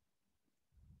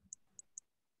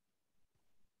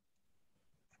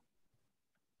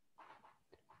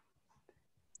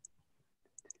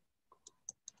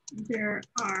there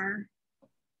are,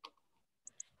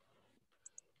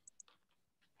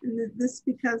 and this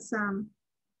because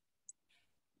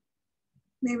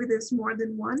maybe there's more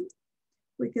than one.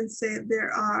 We can say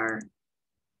there are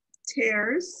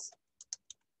tears.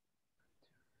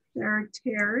 There are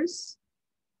tears.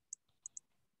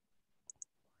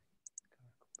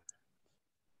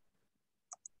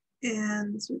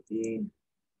 And this would be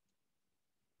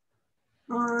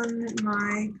on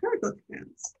my cargo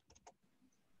pants.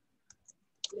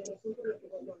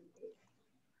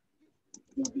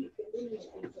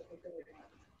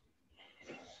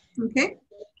 Okay.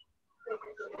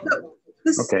 So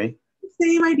this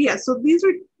same idea. So these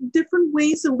are different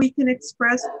ways that we can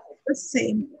express the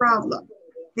same problem.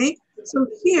 Okay, so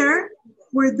here,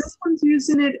 where this one's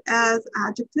using it as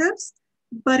adjectives,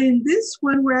 but in this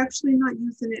one, we're actually not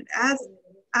using it as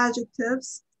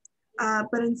adjectives,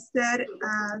 but instead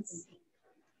as,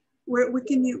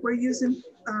 we're using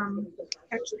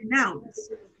actually nouns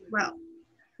as well,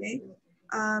 okay?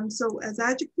 So as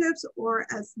adjectives or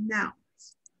as nouns.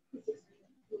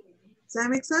 Does that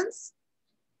make sense?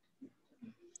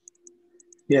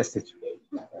 Yes, teacher.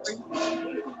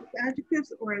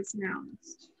 Adjectives or as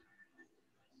nouns.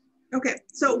 Okay,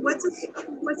 so what's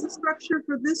the structure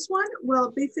for this one?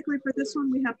 Well, basically for this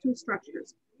one, we have two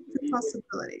structures, two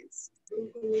possibilities.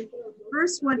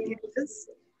 First one is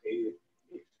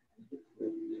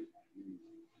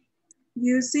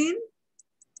using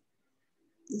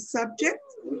the subject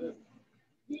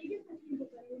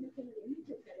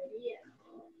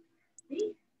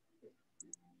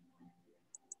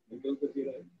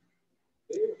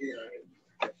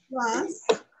plus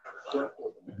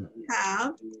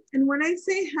have, and when I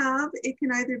say have, it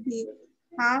can either be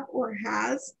have or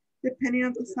has, depending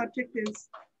on the subject is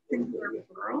singular or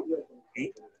plural,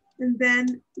 okay? And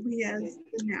then we have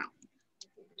the noun.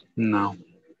 No.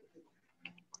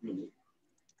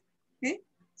 Okay,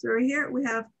 so right here we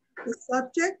have the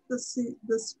subject, the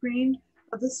screen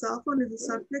of the cell phone is the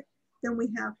subject, then we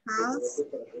have has,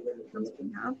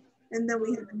 and then we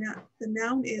have the noun. The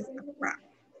noun is a fact,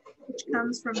 which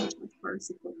comes from the past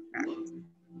participle fact.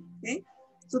 Okay,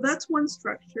 so that's one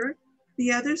structure.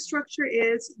 The other structure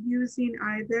is using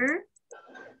either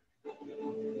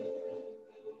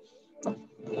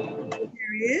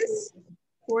there is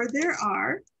or there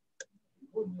are,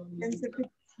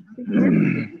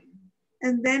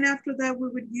 and then after that we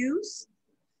would use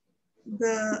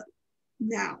the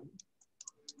noun.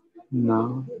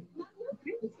 No.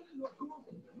 Okay.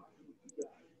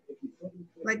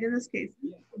 Like in this case,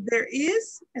 there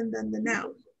is and then the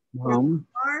noun. There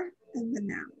are and the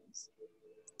nouns.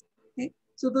 Okay,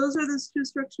 so those are the two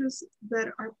structures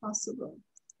that are possible.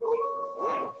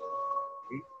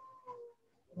 Okay.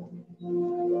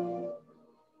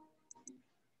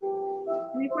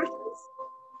 Any questions?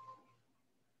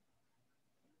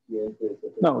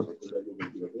 No.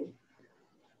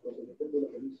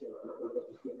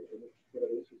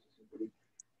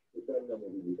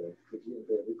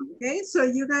 Okay, so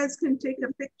you guys can take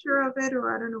a picture of it,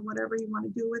 or I don't know, whatever you want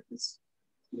to do with this.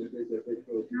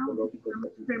 No,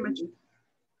 pretty much.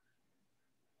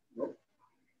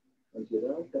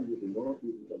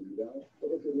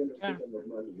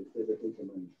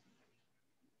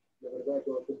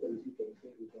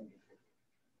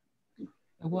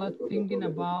 I was thinking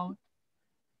about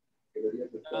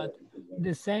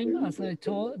the same as I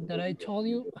told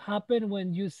you happened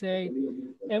when you say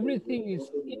everything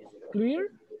is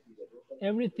clear,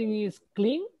 everything is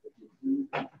clean.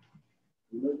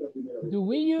 Do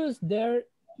we use their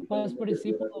past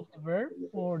participle of the verb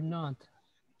or not?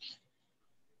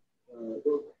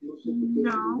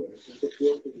 No.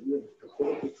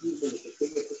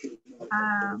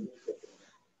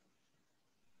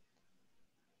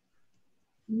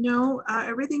 No,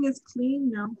 everything is clean,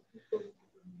 no.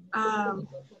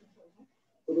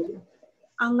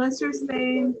 Unless you're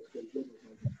saying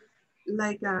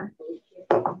like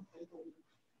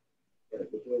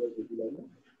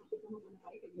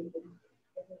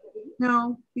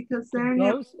no, because there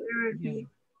would be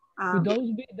could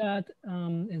those be that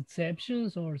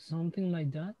exceptions or something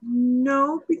like that?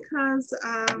 No, because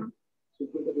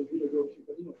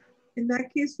in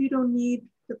that case you don't need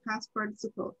the past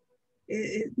participle.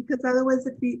 Because otherwise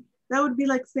that would be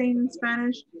like saying in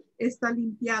Spanish, está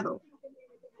limpiado.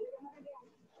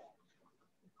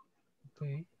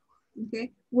 Okay.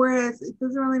 Okay. Whereas it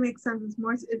doesn't really make sense. It's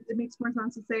more. It makes more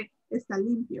sense to say está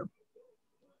limpio.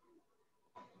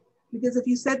 Because if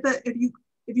you said that, if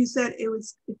you said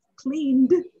it's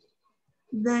cleaned,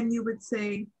 then you would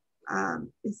say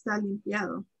está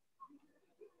limpiado.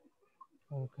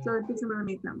 Okay. So it doesn't really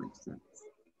make that much sense.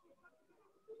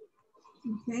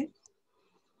 Okay.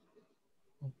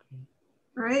 Okay.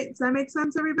 All right. Does that make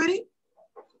sense, everybody?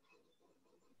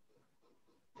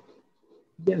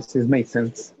 Yes, it makes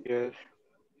sense. Yes.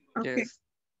 Okay. Yes.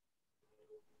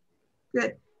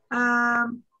 Good.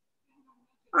 All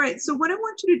right. So what I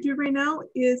want you to do right now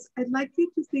is I'd like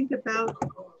you to think about.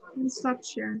 Let me stop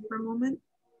sharing for a moment.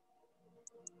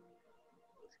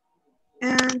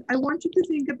 And I want you to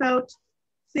think about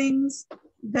things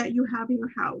that you have in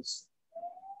your house.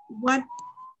 What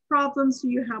problems do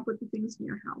you have with the things in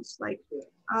your house? Like,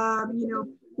 you know,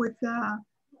 with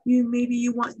maybe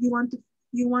you want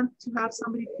to have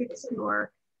somebody fix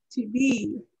your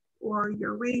TV, or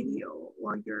your radio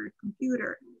or your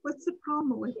computer. What's the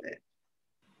problem with it?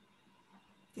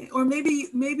 Okay. Or maybe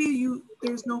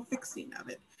there's no fixing of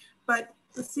it, but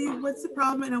let's see what's the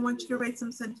problem, and I want you to write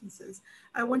some sentences.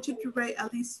 I want you to write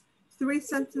at least 3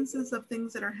 sentences of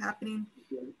things that are happening,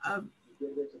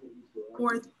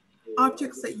 or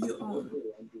objects that you own.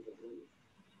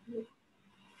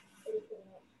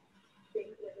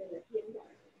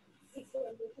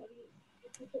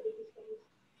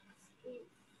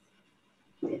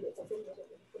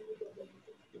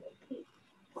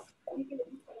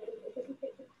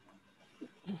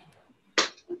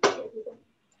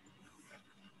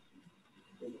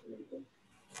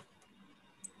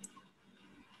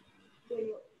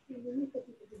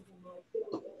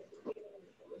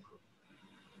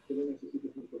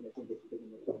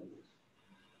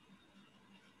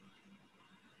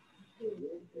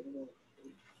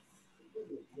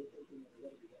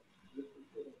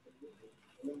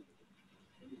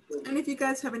 And if you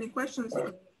guys have any questions, you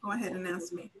can go ahead and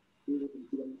ask me.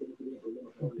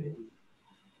 Okay.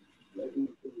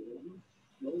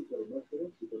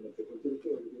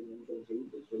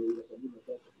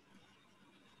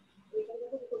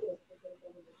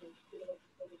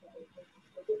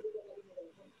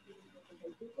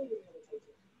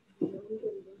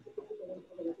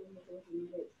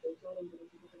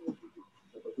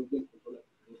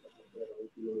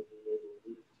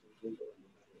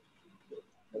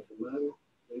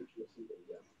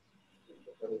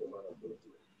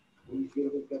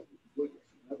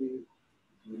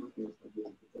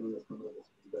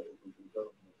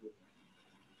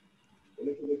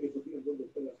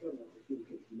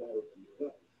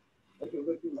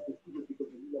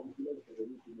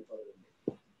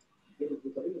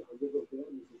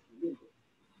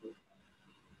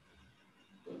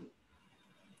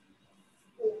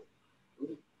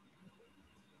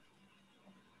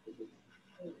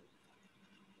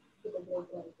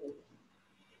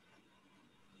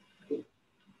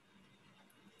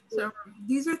 So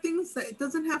these are things that it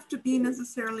doesn't have to be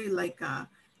necessarily like,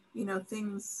 you know,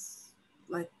 things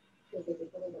like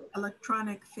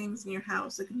electronic things in your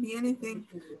house. It could be anything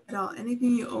at all,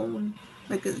 anything you own.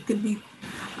 Like it could be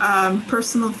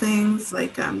personal things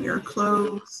like your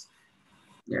clothes,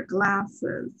 your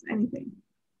glasses, anything.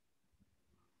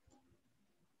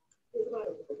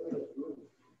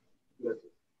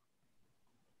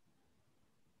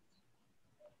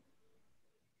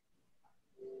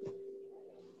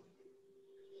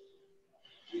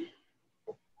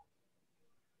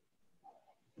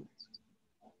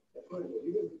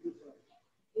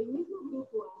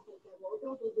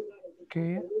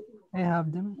 Okay, I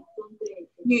have them.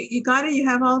 You got it? You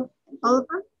have all of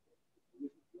them?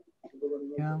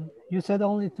 Yeah, you said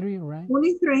only 3, right?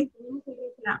 Only 3.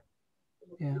 Yeah.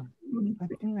 Yeah, I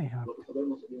think I have.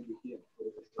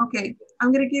 Okay,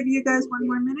 I'm going to give you guys 1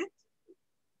 more minute.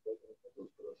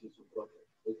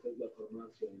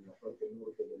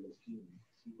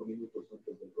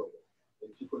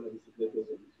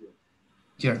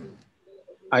 Sure.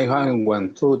 I have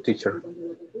 1 too, teacher.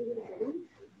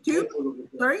 2?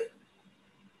 Sorry?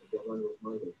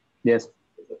 Yes.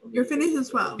 You're finished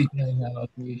as well.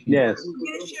 Yes. I'm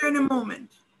going to share in a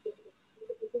moment.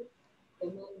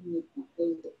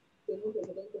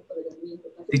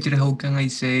 Teacher, how can I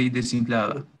say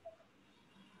desimplado?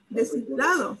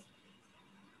 Desimplado.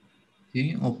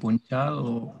 ¿Sí? O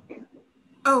ponchado.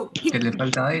 Oh, ¿Qué le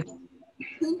falta a él?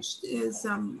 pinched is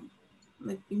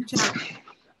like pinchado.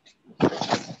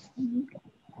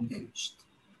 Pinched.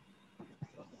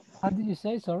 How did you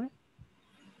say, sorry?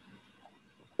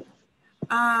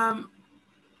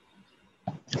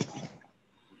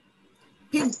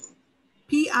 Pinched.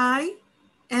 P-I-N-C-H-E-D.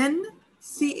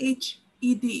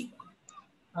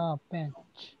 Oh, pinch.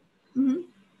 Mm-hmm.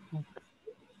 Okay.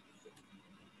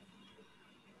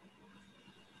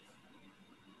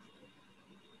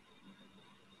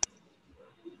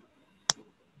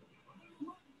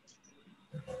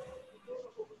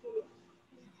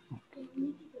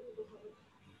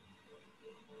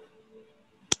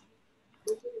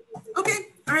 Okay,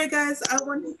 all right, guys. I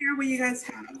want to hear what you guys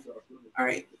have. All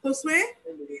right, Josue,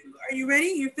 are you ready?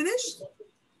 You're finished?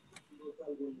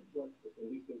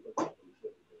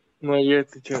 Not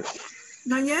yet, teacher.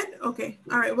 Not yet? Okay.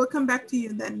 All right, we'll come back to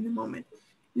you then in a moment.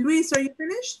 Luis, are you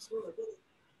finished?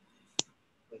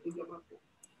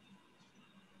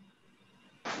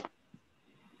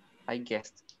 I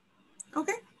guessed.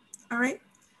 Okay. All right.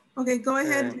 Okay, go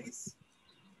ahead, Luis.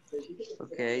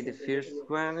 Okay, the first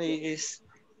one is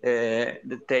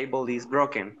the table is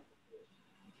broken.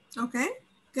 Okay,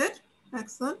 good.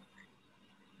 Excellent.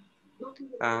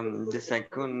 The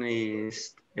second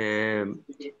is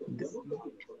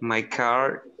my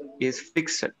car is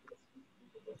fixed.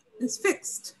 It's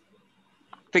fixed.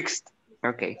 Fixed.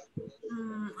 Okay.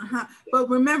 But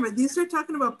remember, these are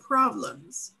talking about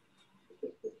problems.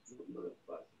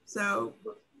 So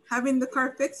having the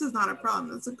car fixed is not a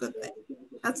problem. That's a good thing.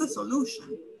 That's a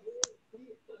solution.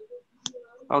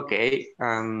 Okay.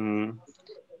 In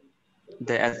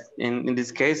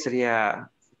this case, sería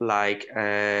like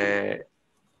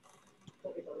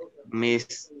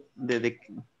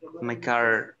my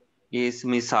car is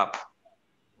messed up.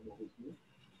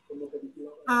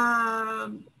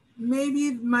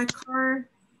 Maybe my car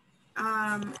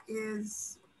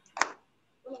is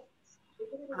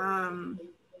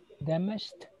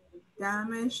damaged.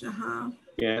 Damaged.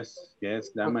 Yes,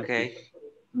 damaged. Okay.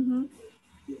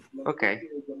 Okay.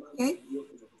 Okay.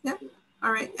 Yeah.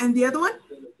 All right. And the other one?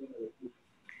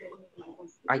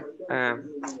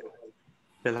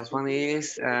 The last one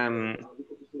is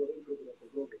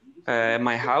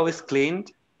my house is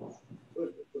cleaned.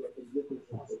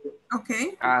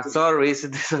 Okay. Sorry, it's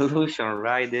the solution,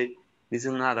 right? This is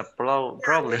not a problem.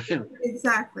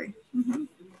 Exactly.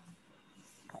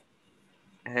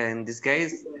 In this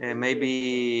case,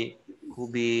 maybe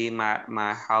could be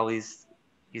my house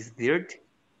is dirt.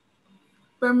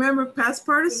 But remember, past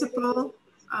participle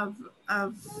of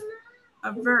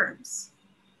verbs.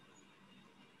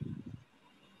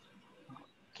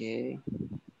 Okay.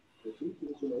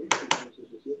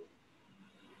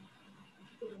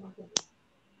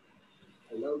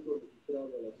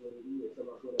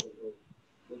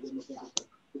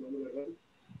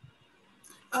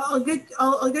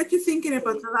 I'll get you thinking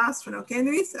about the last one, okay,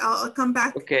 Luis? I'll come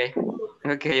back. Okay.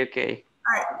 Okay.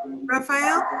 All right,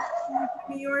 Rafael, give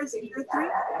me yours. Your three.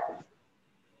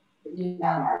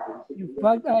 Yeah. In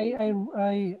fact, I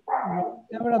wrote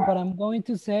several, but I'm going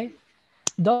to say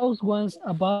those ones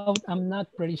about I'm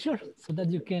not pretty sure, so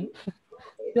that you can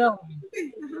tell me.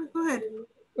 Okay, go ahead.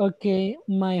 Okay,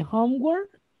 my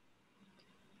homework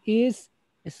is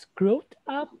screwed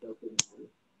up.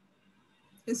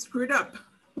 It's screwed up.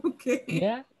 Okay.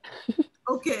 Yeah.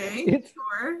 Okay.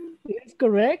 Sure. It's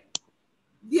correct.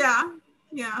 Yeah.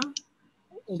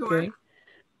 Okay. Sure.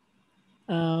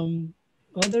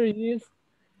 Other is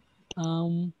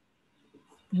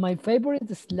my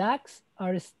favorite slacks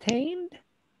are stained.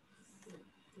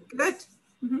 Good.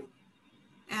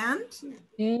 And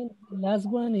the last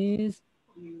one is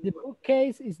the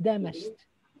bookcase is damaged.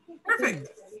 Perfect.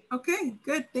 Okay,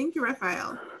 good. Thank you,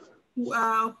 Rafael.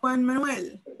 Juan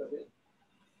Manuel.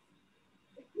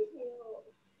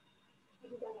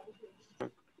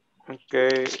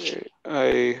 Okay,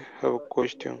 I have a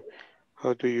question.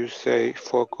 How do you say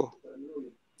foco?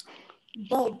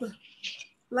 Bulb.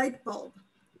 Light bulb.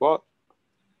 What?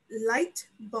 Light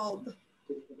bulb.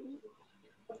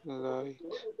 Light.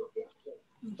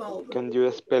 Bulb. Can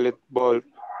you spell it bulb?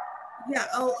 Yeah,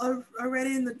 I'll write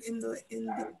it in the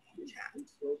chat.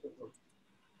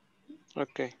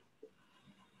 Okay.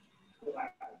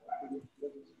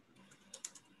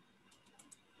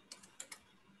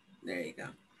 There you go.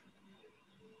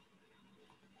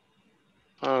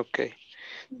 Okay.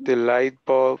 The light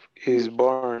bulb is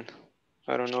born.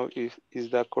 I don't know if is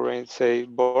that correct. Say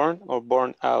born or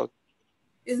born out.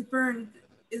 Is burned.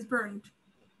 Is burned.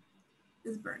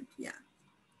 Is burned. Yeah.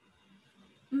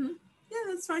 Yeah,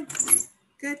 that's fine.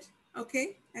 Good.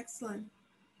 Okay. Excellent.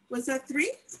 Was that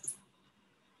 3?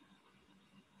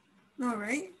 All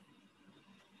right.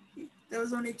 That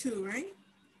was only 2, right?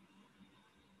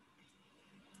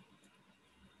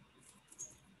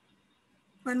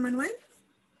 Juan Manuel?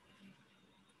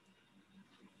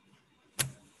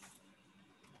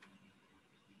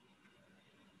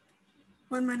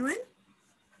 Juan Manuel?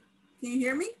 Can you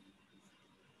hear me?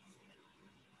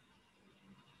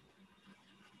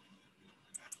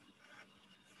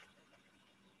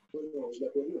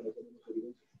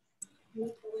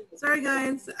 Sorry,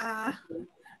 guys. I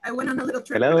went on a little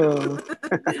trip. Hello.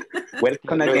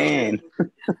 Welcome again.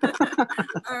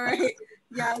 All right.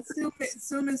 Yeah,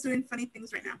 Zoom is doing funny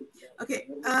things right now. Okay.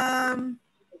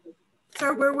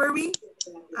 So where were we?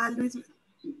 Luis,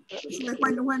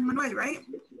 Juan Manuel, right?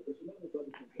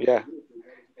 Yeah.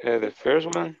 The first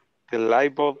one, the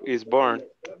light bulb is born.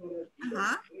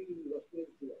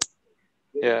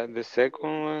 Yeah, the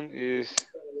second one is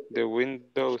the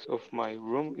windows of my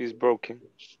room is broken.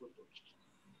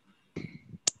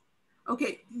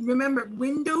 Okay, remember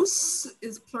windows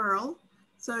is plural.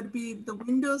 So it'd be the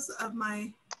windows of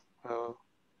my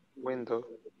window.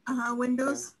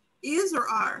 Windows is or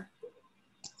are?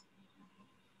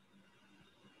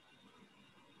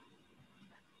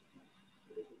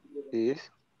 Is.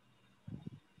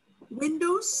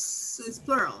 windows is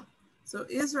plural. So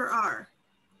is or are?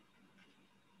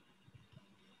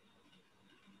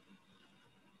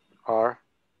 Are.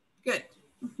 Good.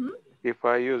 If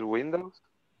I use Windows,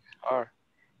 are.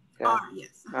 Yeah. Are,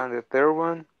 yes. And the third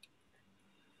one,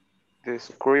 the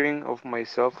screen of my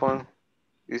cell phone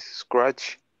is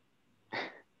scratched.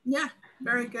 Yeah,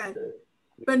 very good.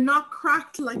 But not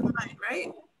cracked like mine,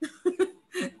 right?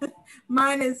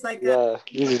 Mine is like Yeah,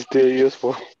 this is still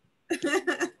useful.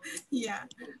 yeah.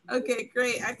 Okay,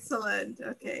 great. Excellent.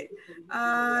 Okay.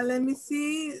 Let me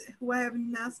see who I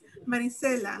haven't asked.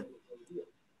 Marisela.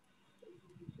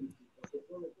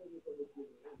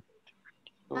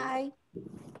 Hi.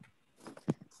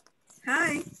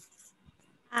 Hi.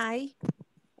 Hi.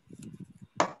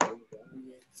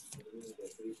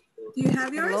 Do you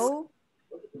have yours? Hello?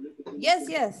 Yes,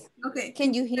 yes. Okay.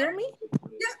 Can you hear me?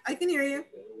 Yeah, I can hear you.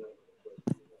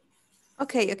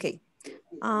 Okay, okay.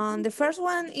 The first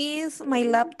one is my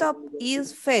laptop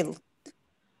is failed.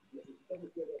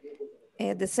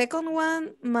 The second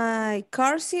one, my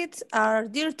car seats are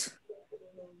dirt.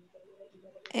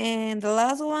 And the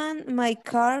last one, my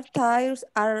car tires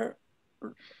are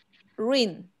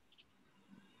ruined.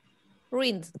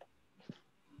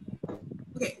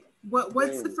 Okay.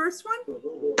 What's the first one?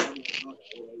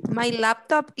 My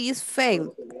laptop is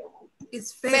failed.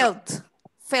 It's failed.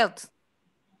 Failed.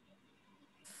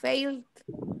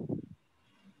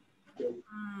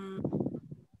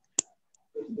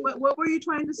 What were you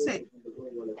trying to say?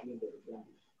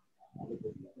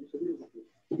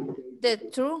 The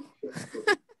truth.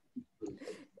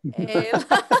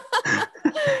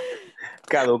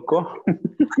 Caducó.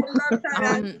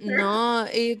 No,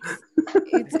 it's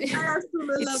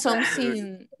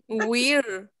something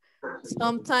weird.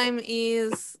 Sometimes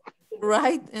is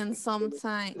right and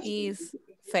sometimes is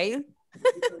fail.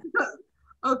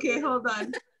 Okay, hold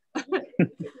on.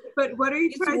 But what are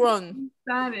you trying wrong.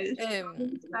 to say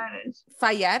in Spanish?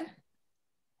 Fallar.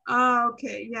 Oh,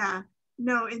 okay, yeah.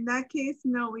 No, in that case,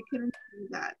 no, we couldn't do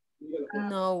that.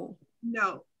 No.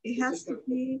 No, it has to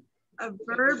be a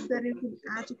verb that is an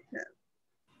adjective.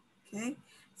 Okay,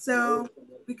 so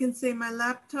we can say my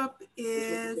laptop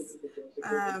is,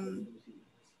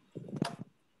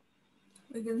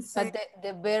 we can say. But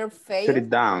the verb fail. Put it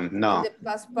down, no. The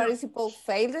past participle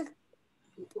failed.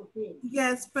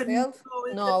 Yes, but failed?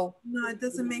 No, it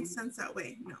doesn't make sense that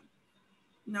way.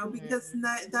 No, because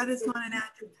that is not an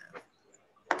adjective.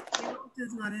 Failed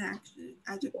is not an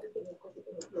adjective.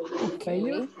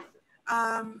 Failure?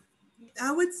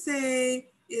 I would say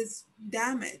is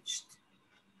damaged.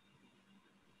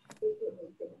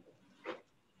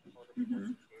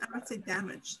 I would say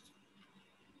damaged.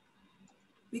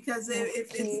 Because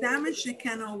if it's damaged, it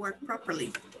cannot work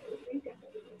properly.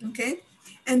 Okay.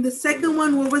 And the second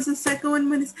one, what was the second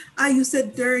one? You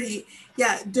said dirty.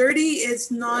 Yeah, dirty is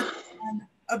not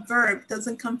a verb,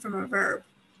 doesn't come from a verb.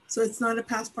 So it's not a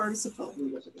past participle.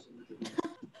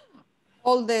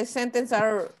 All the sentences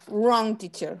are wrong,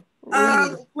 teacher.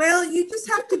 Really. Well, you just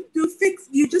have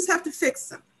to fix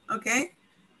them, okay?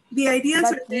 The ideas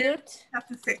are there, you have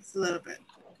to fix a little bit.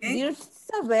 Okay? Dirt's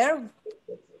a verb.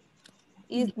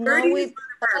 Dirty is not a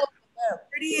verb.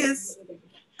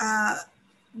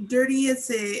 Dirty is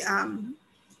a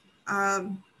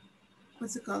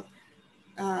what's it called?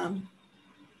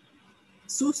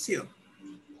 Sucio.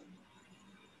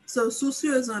 So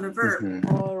sucio is not a verb.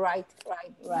 Oh, right.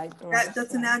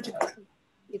 That's an adjective.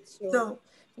 It's true. So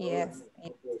yes.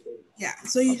 Yeah.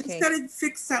 So you just gotta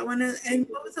fix that one. And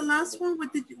what was the last one?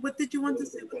 What did you want to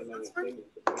say with the last one?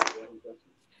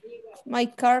 My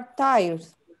car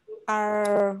tires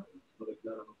are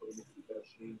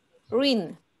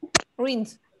ruined.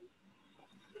 Ruined,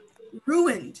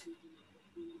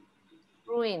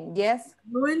 yes.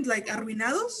 Ruined, like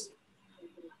arruinados?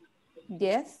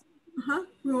 Yes.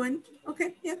 Ruined.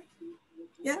 Okay, yeah.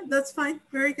 Yeah, that's fine.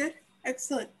 Very good.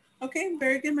 Excellent. Okay,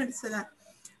 very good, Maricela.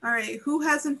 All right, who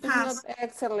hasn't passed? Not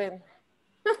excellent.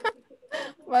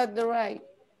 But right.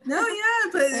 No, yeah,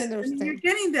 but you're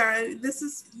getting there. This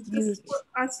is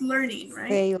us learning, right?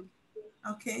 Fail.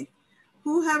 Okay.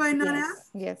 Who have I not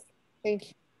asked? Yes, thank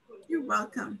you. You're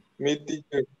welcome. Me,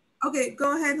 teacher. Okay,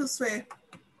 go ahead, Josue.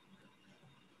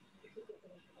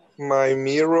 My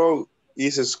mirror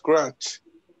is a scratch.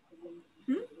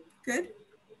 Good.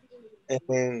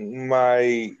 And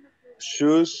my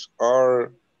shoes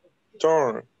are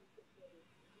torn.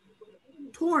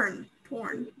 Torn.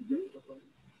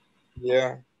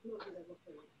 Yeah.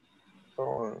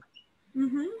 Torn.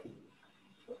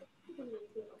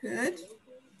 Good.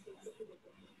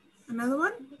 Another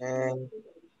one? And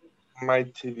my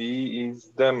TV is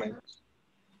damaged.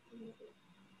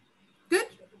 Good.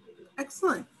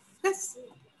 Excellent. Yes.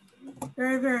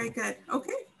 Very, very good.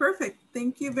 Okay, perfect.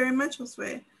 Thank you very much,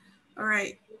 Josue. All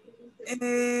right.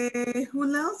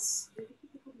 Who else?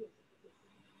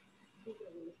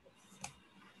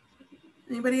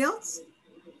 Anybody else?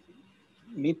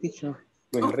 Me, teacher.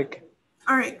 Oh. Enrique.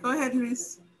 All right, go ahead,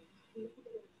 Luis.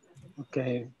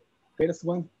 Okay. First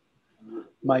one.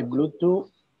 My Bluetooth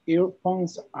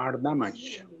earphones are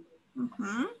damaged.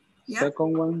 Yep.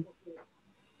 Second one.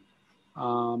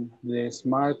 The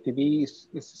smart TV is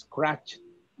scratched.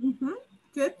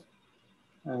 Good.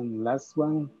 And last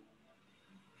one.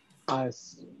 A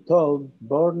stove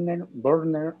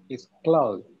burner is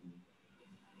clogged.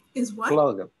 Is what?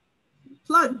 Clogged.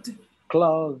 Plugged.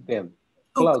 Clogged. Oh,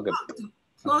 Clogged. clogged.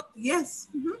 Clogged. Yes.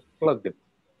 Clogged.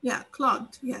 Yeah,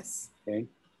 clogged. Yes. Okay.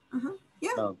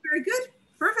 Yeah, Clogged. very good.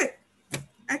 Perfect.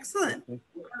 Excellent. Okay.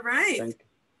 All right. Thank you.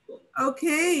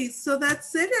 Okay, so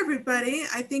that's it, everybody.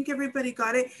 I think everybody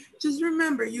got it. Just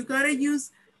remember, you got to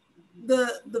use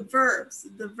the verbs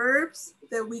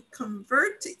that we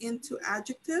convert into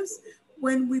adjectives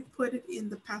when we put it in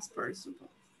the past participle.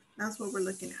 That's what we're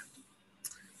looking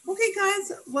at. Okay,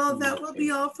 guys. Well, that will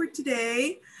be all for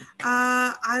today.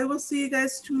 I will see you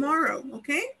guys tomorrow.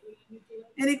 Okay.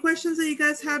 Any questions that you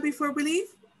guys have before we leave?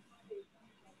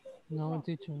 No,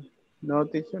 teacher. No,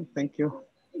 teacher. Thank you.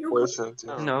 You're welcome.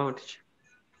 No.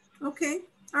 Okay.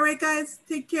 All right, guys.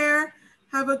 Take care.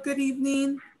 Have a good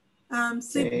evening.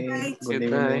 Sleep tight. Good Good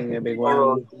night. evening,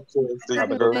 everyone.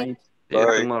 Have a good night. See you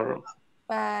Bye. tomorrow.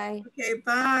 Bye. Okay,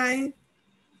 bye.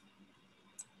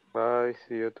 Bye.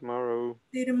 See you tomorrow.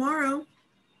 See you tomorrow.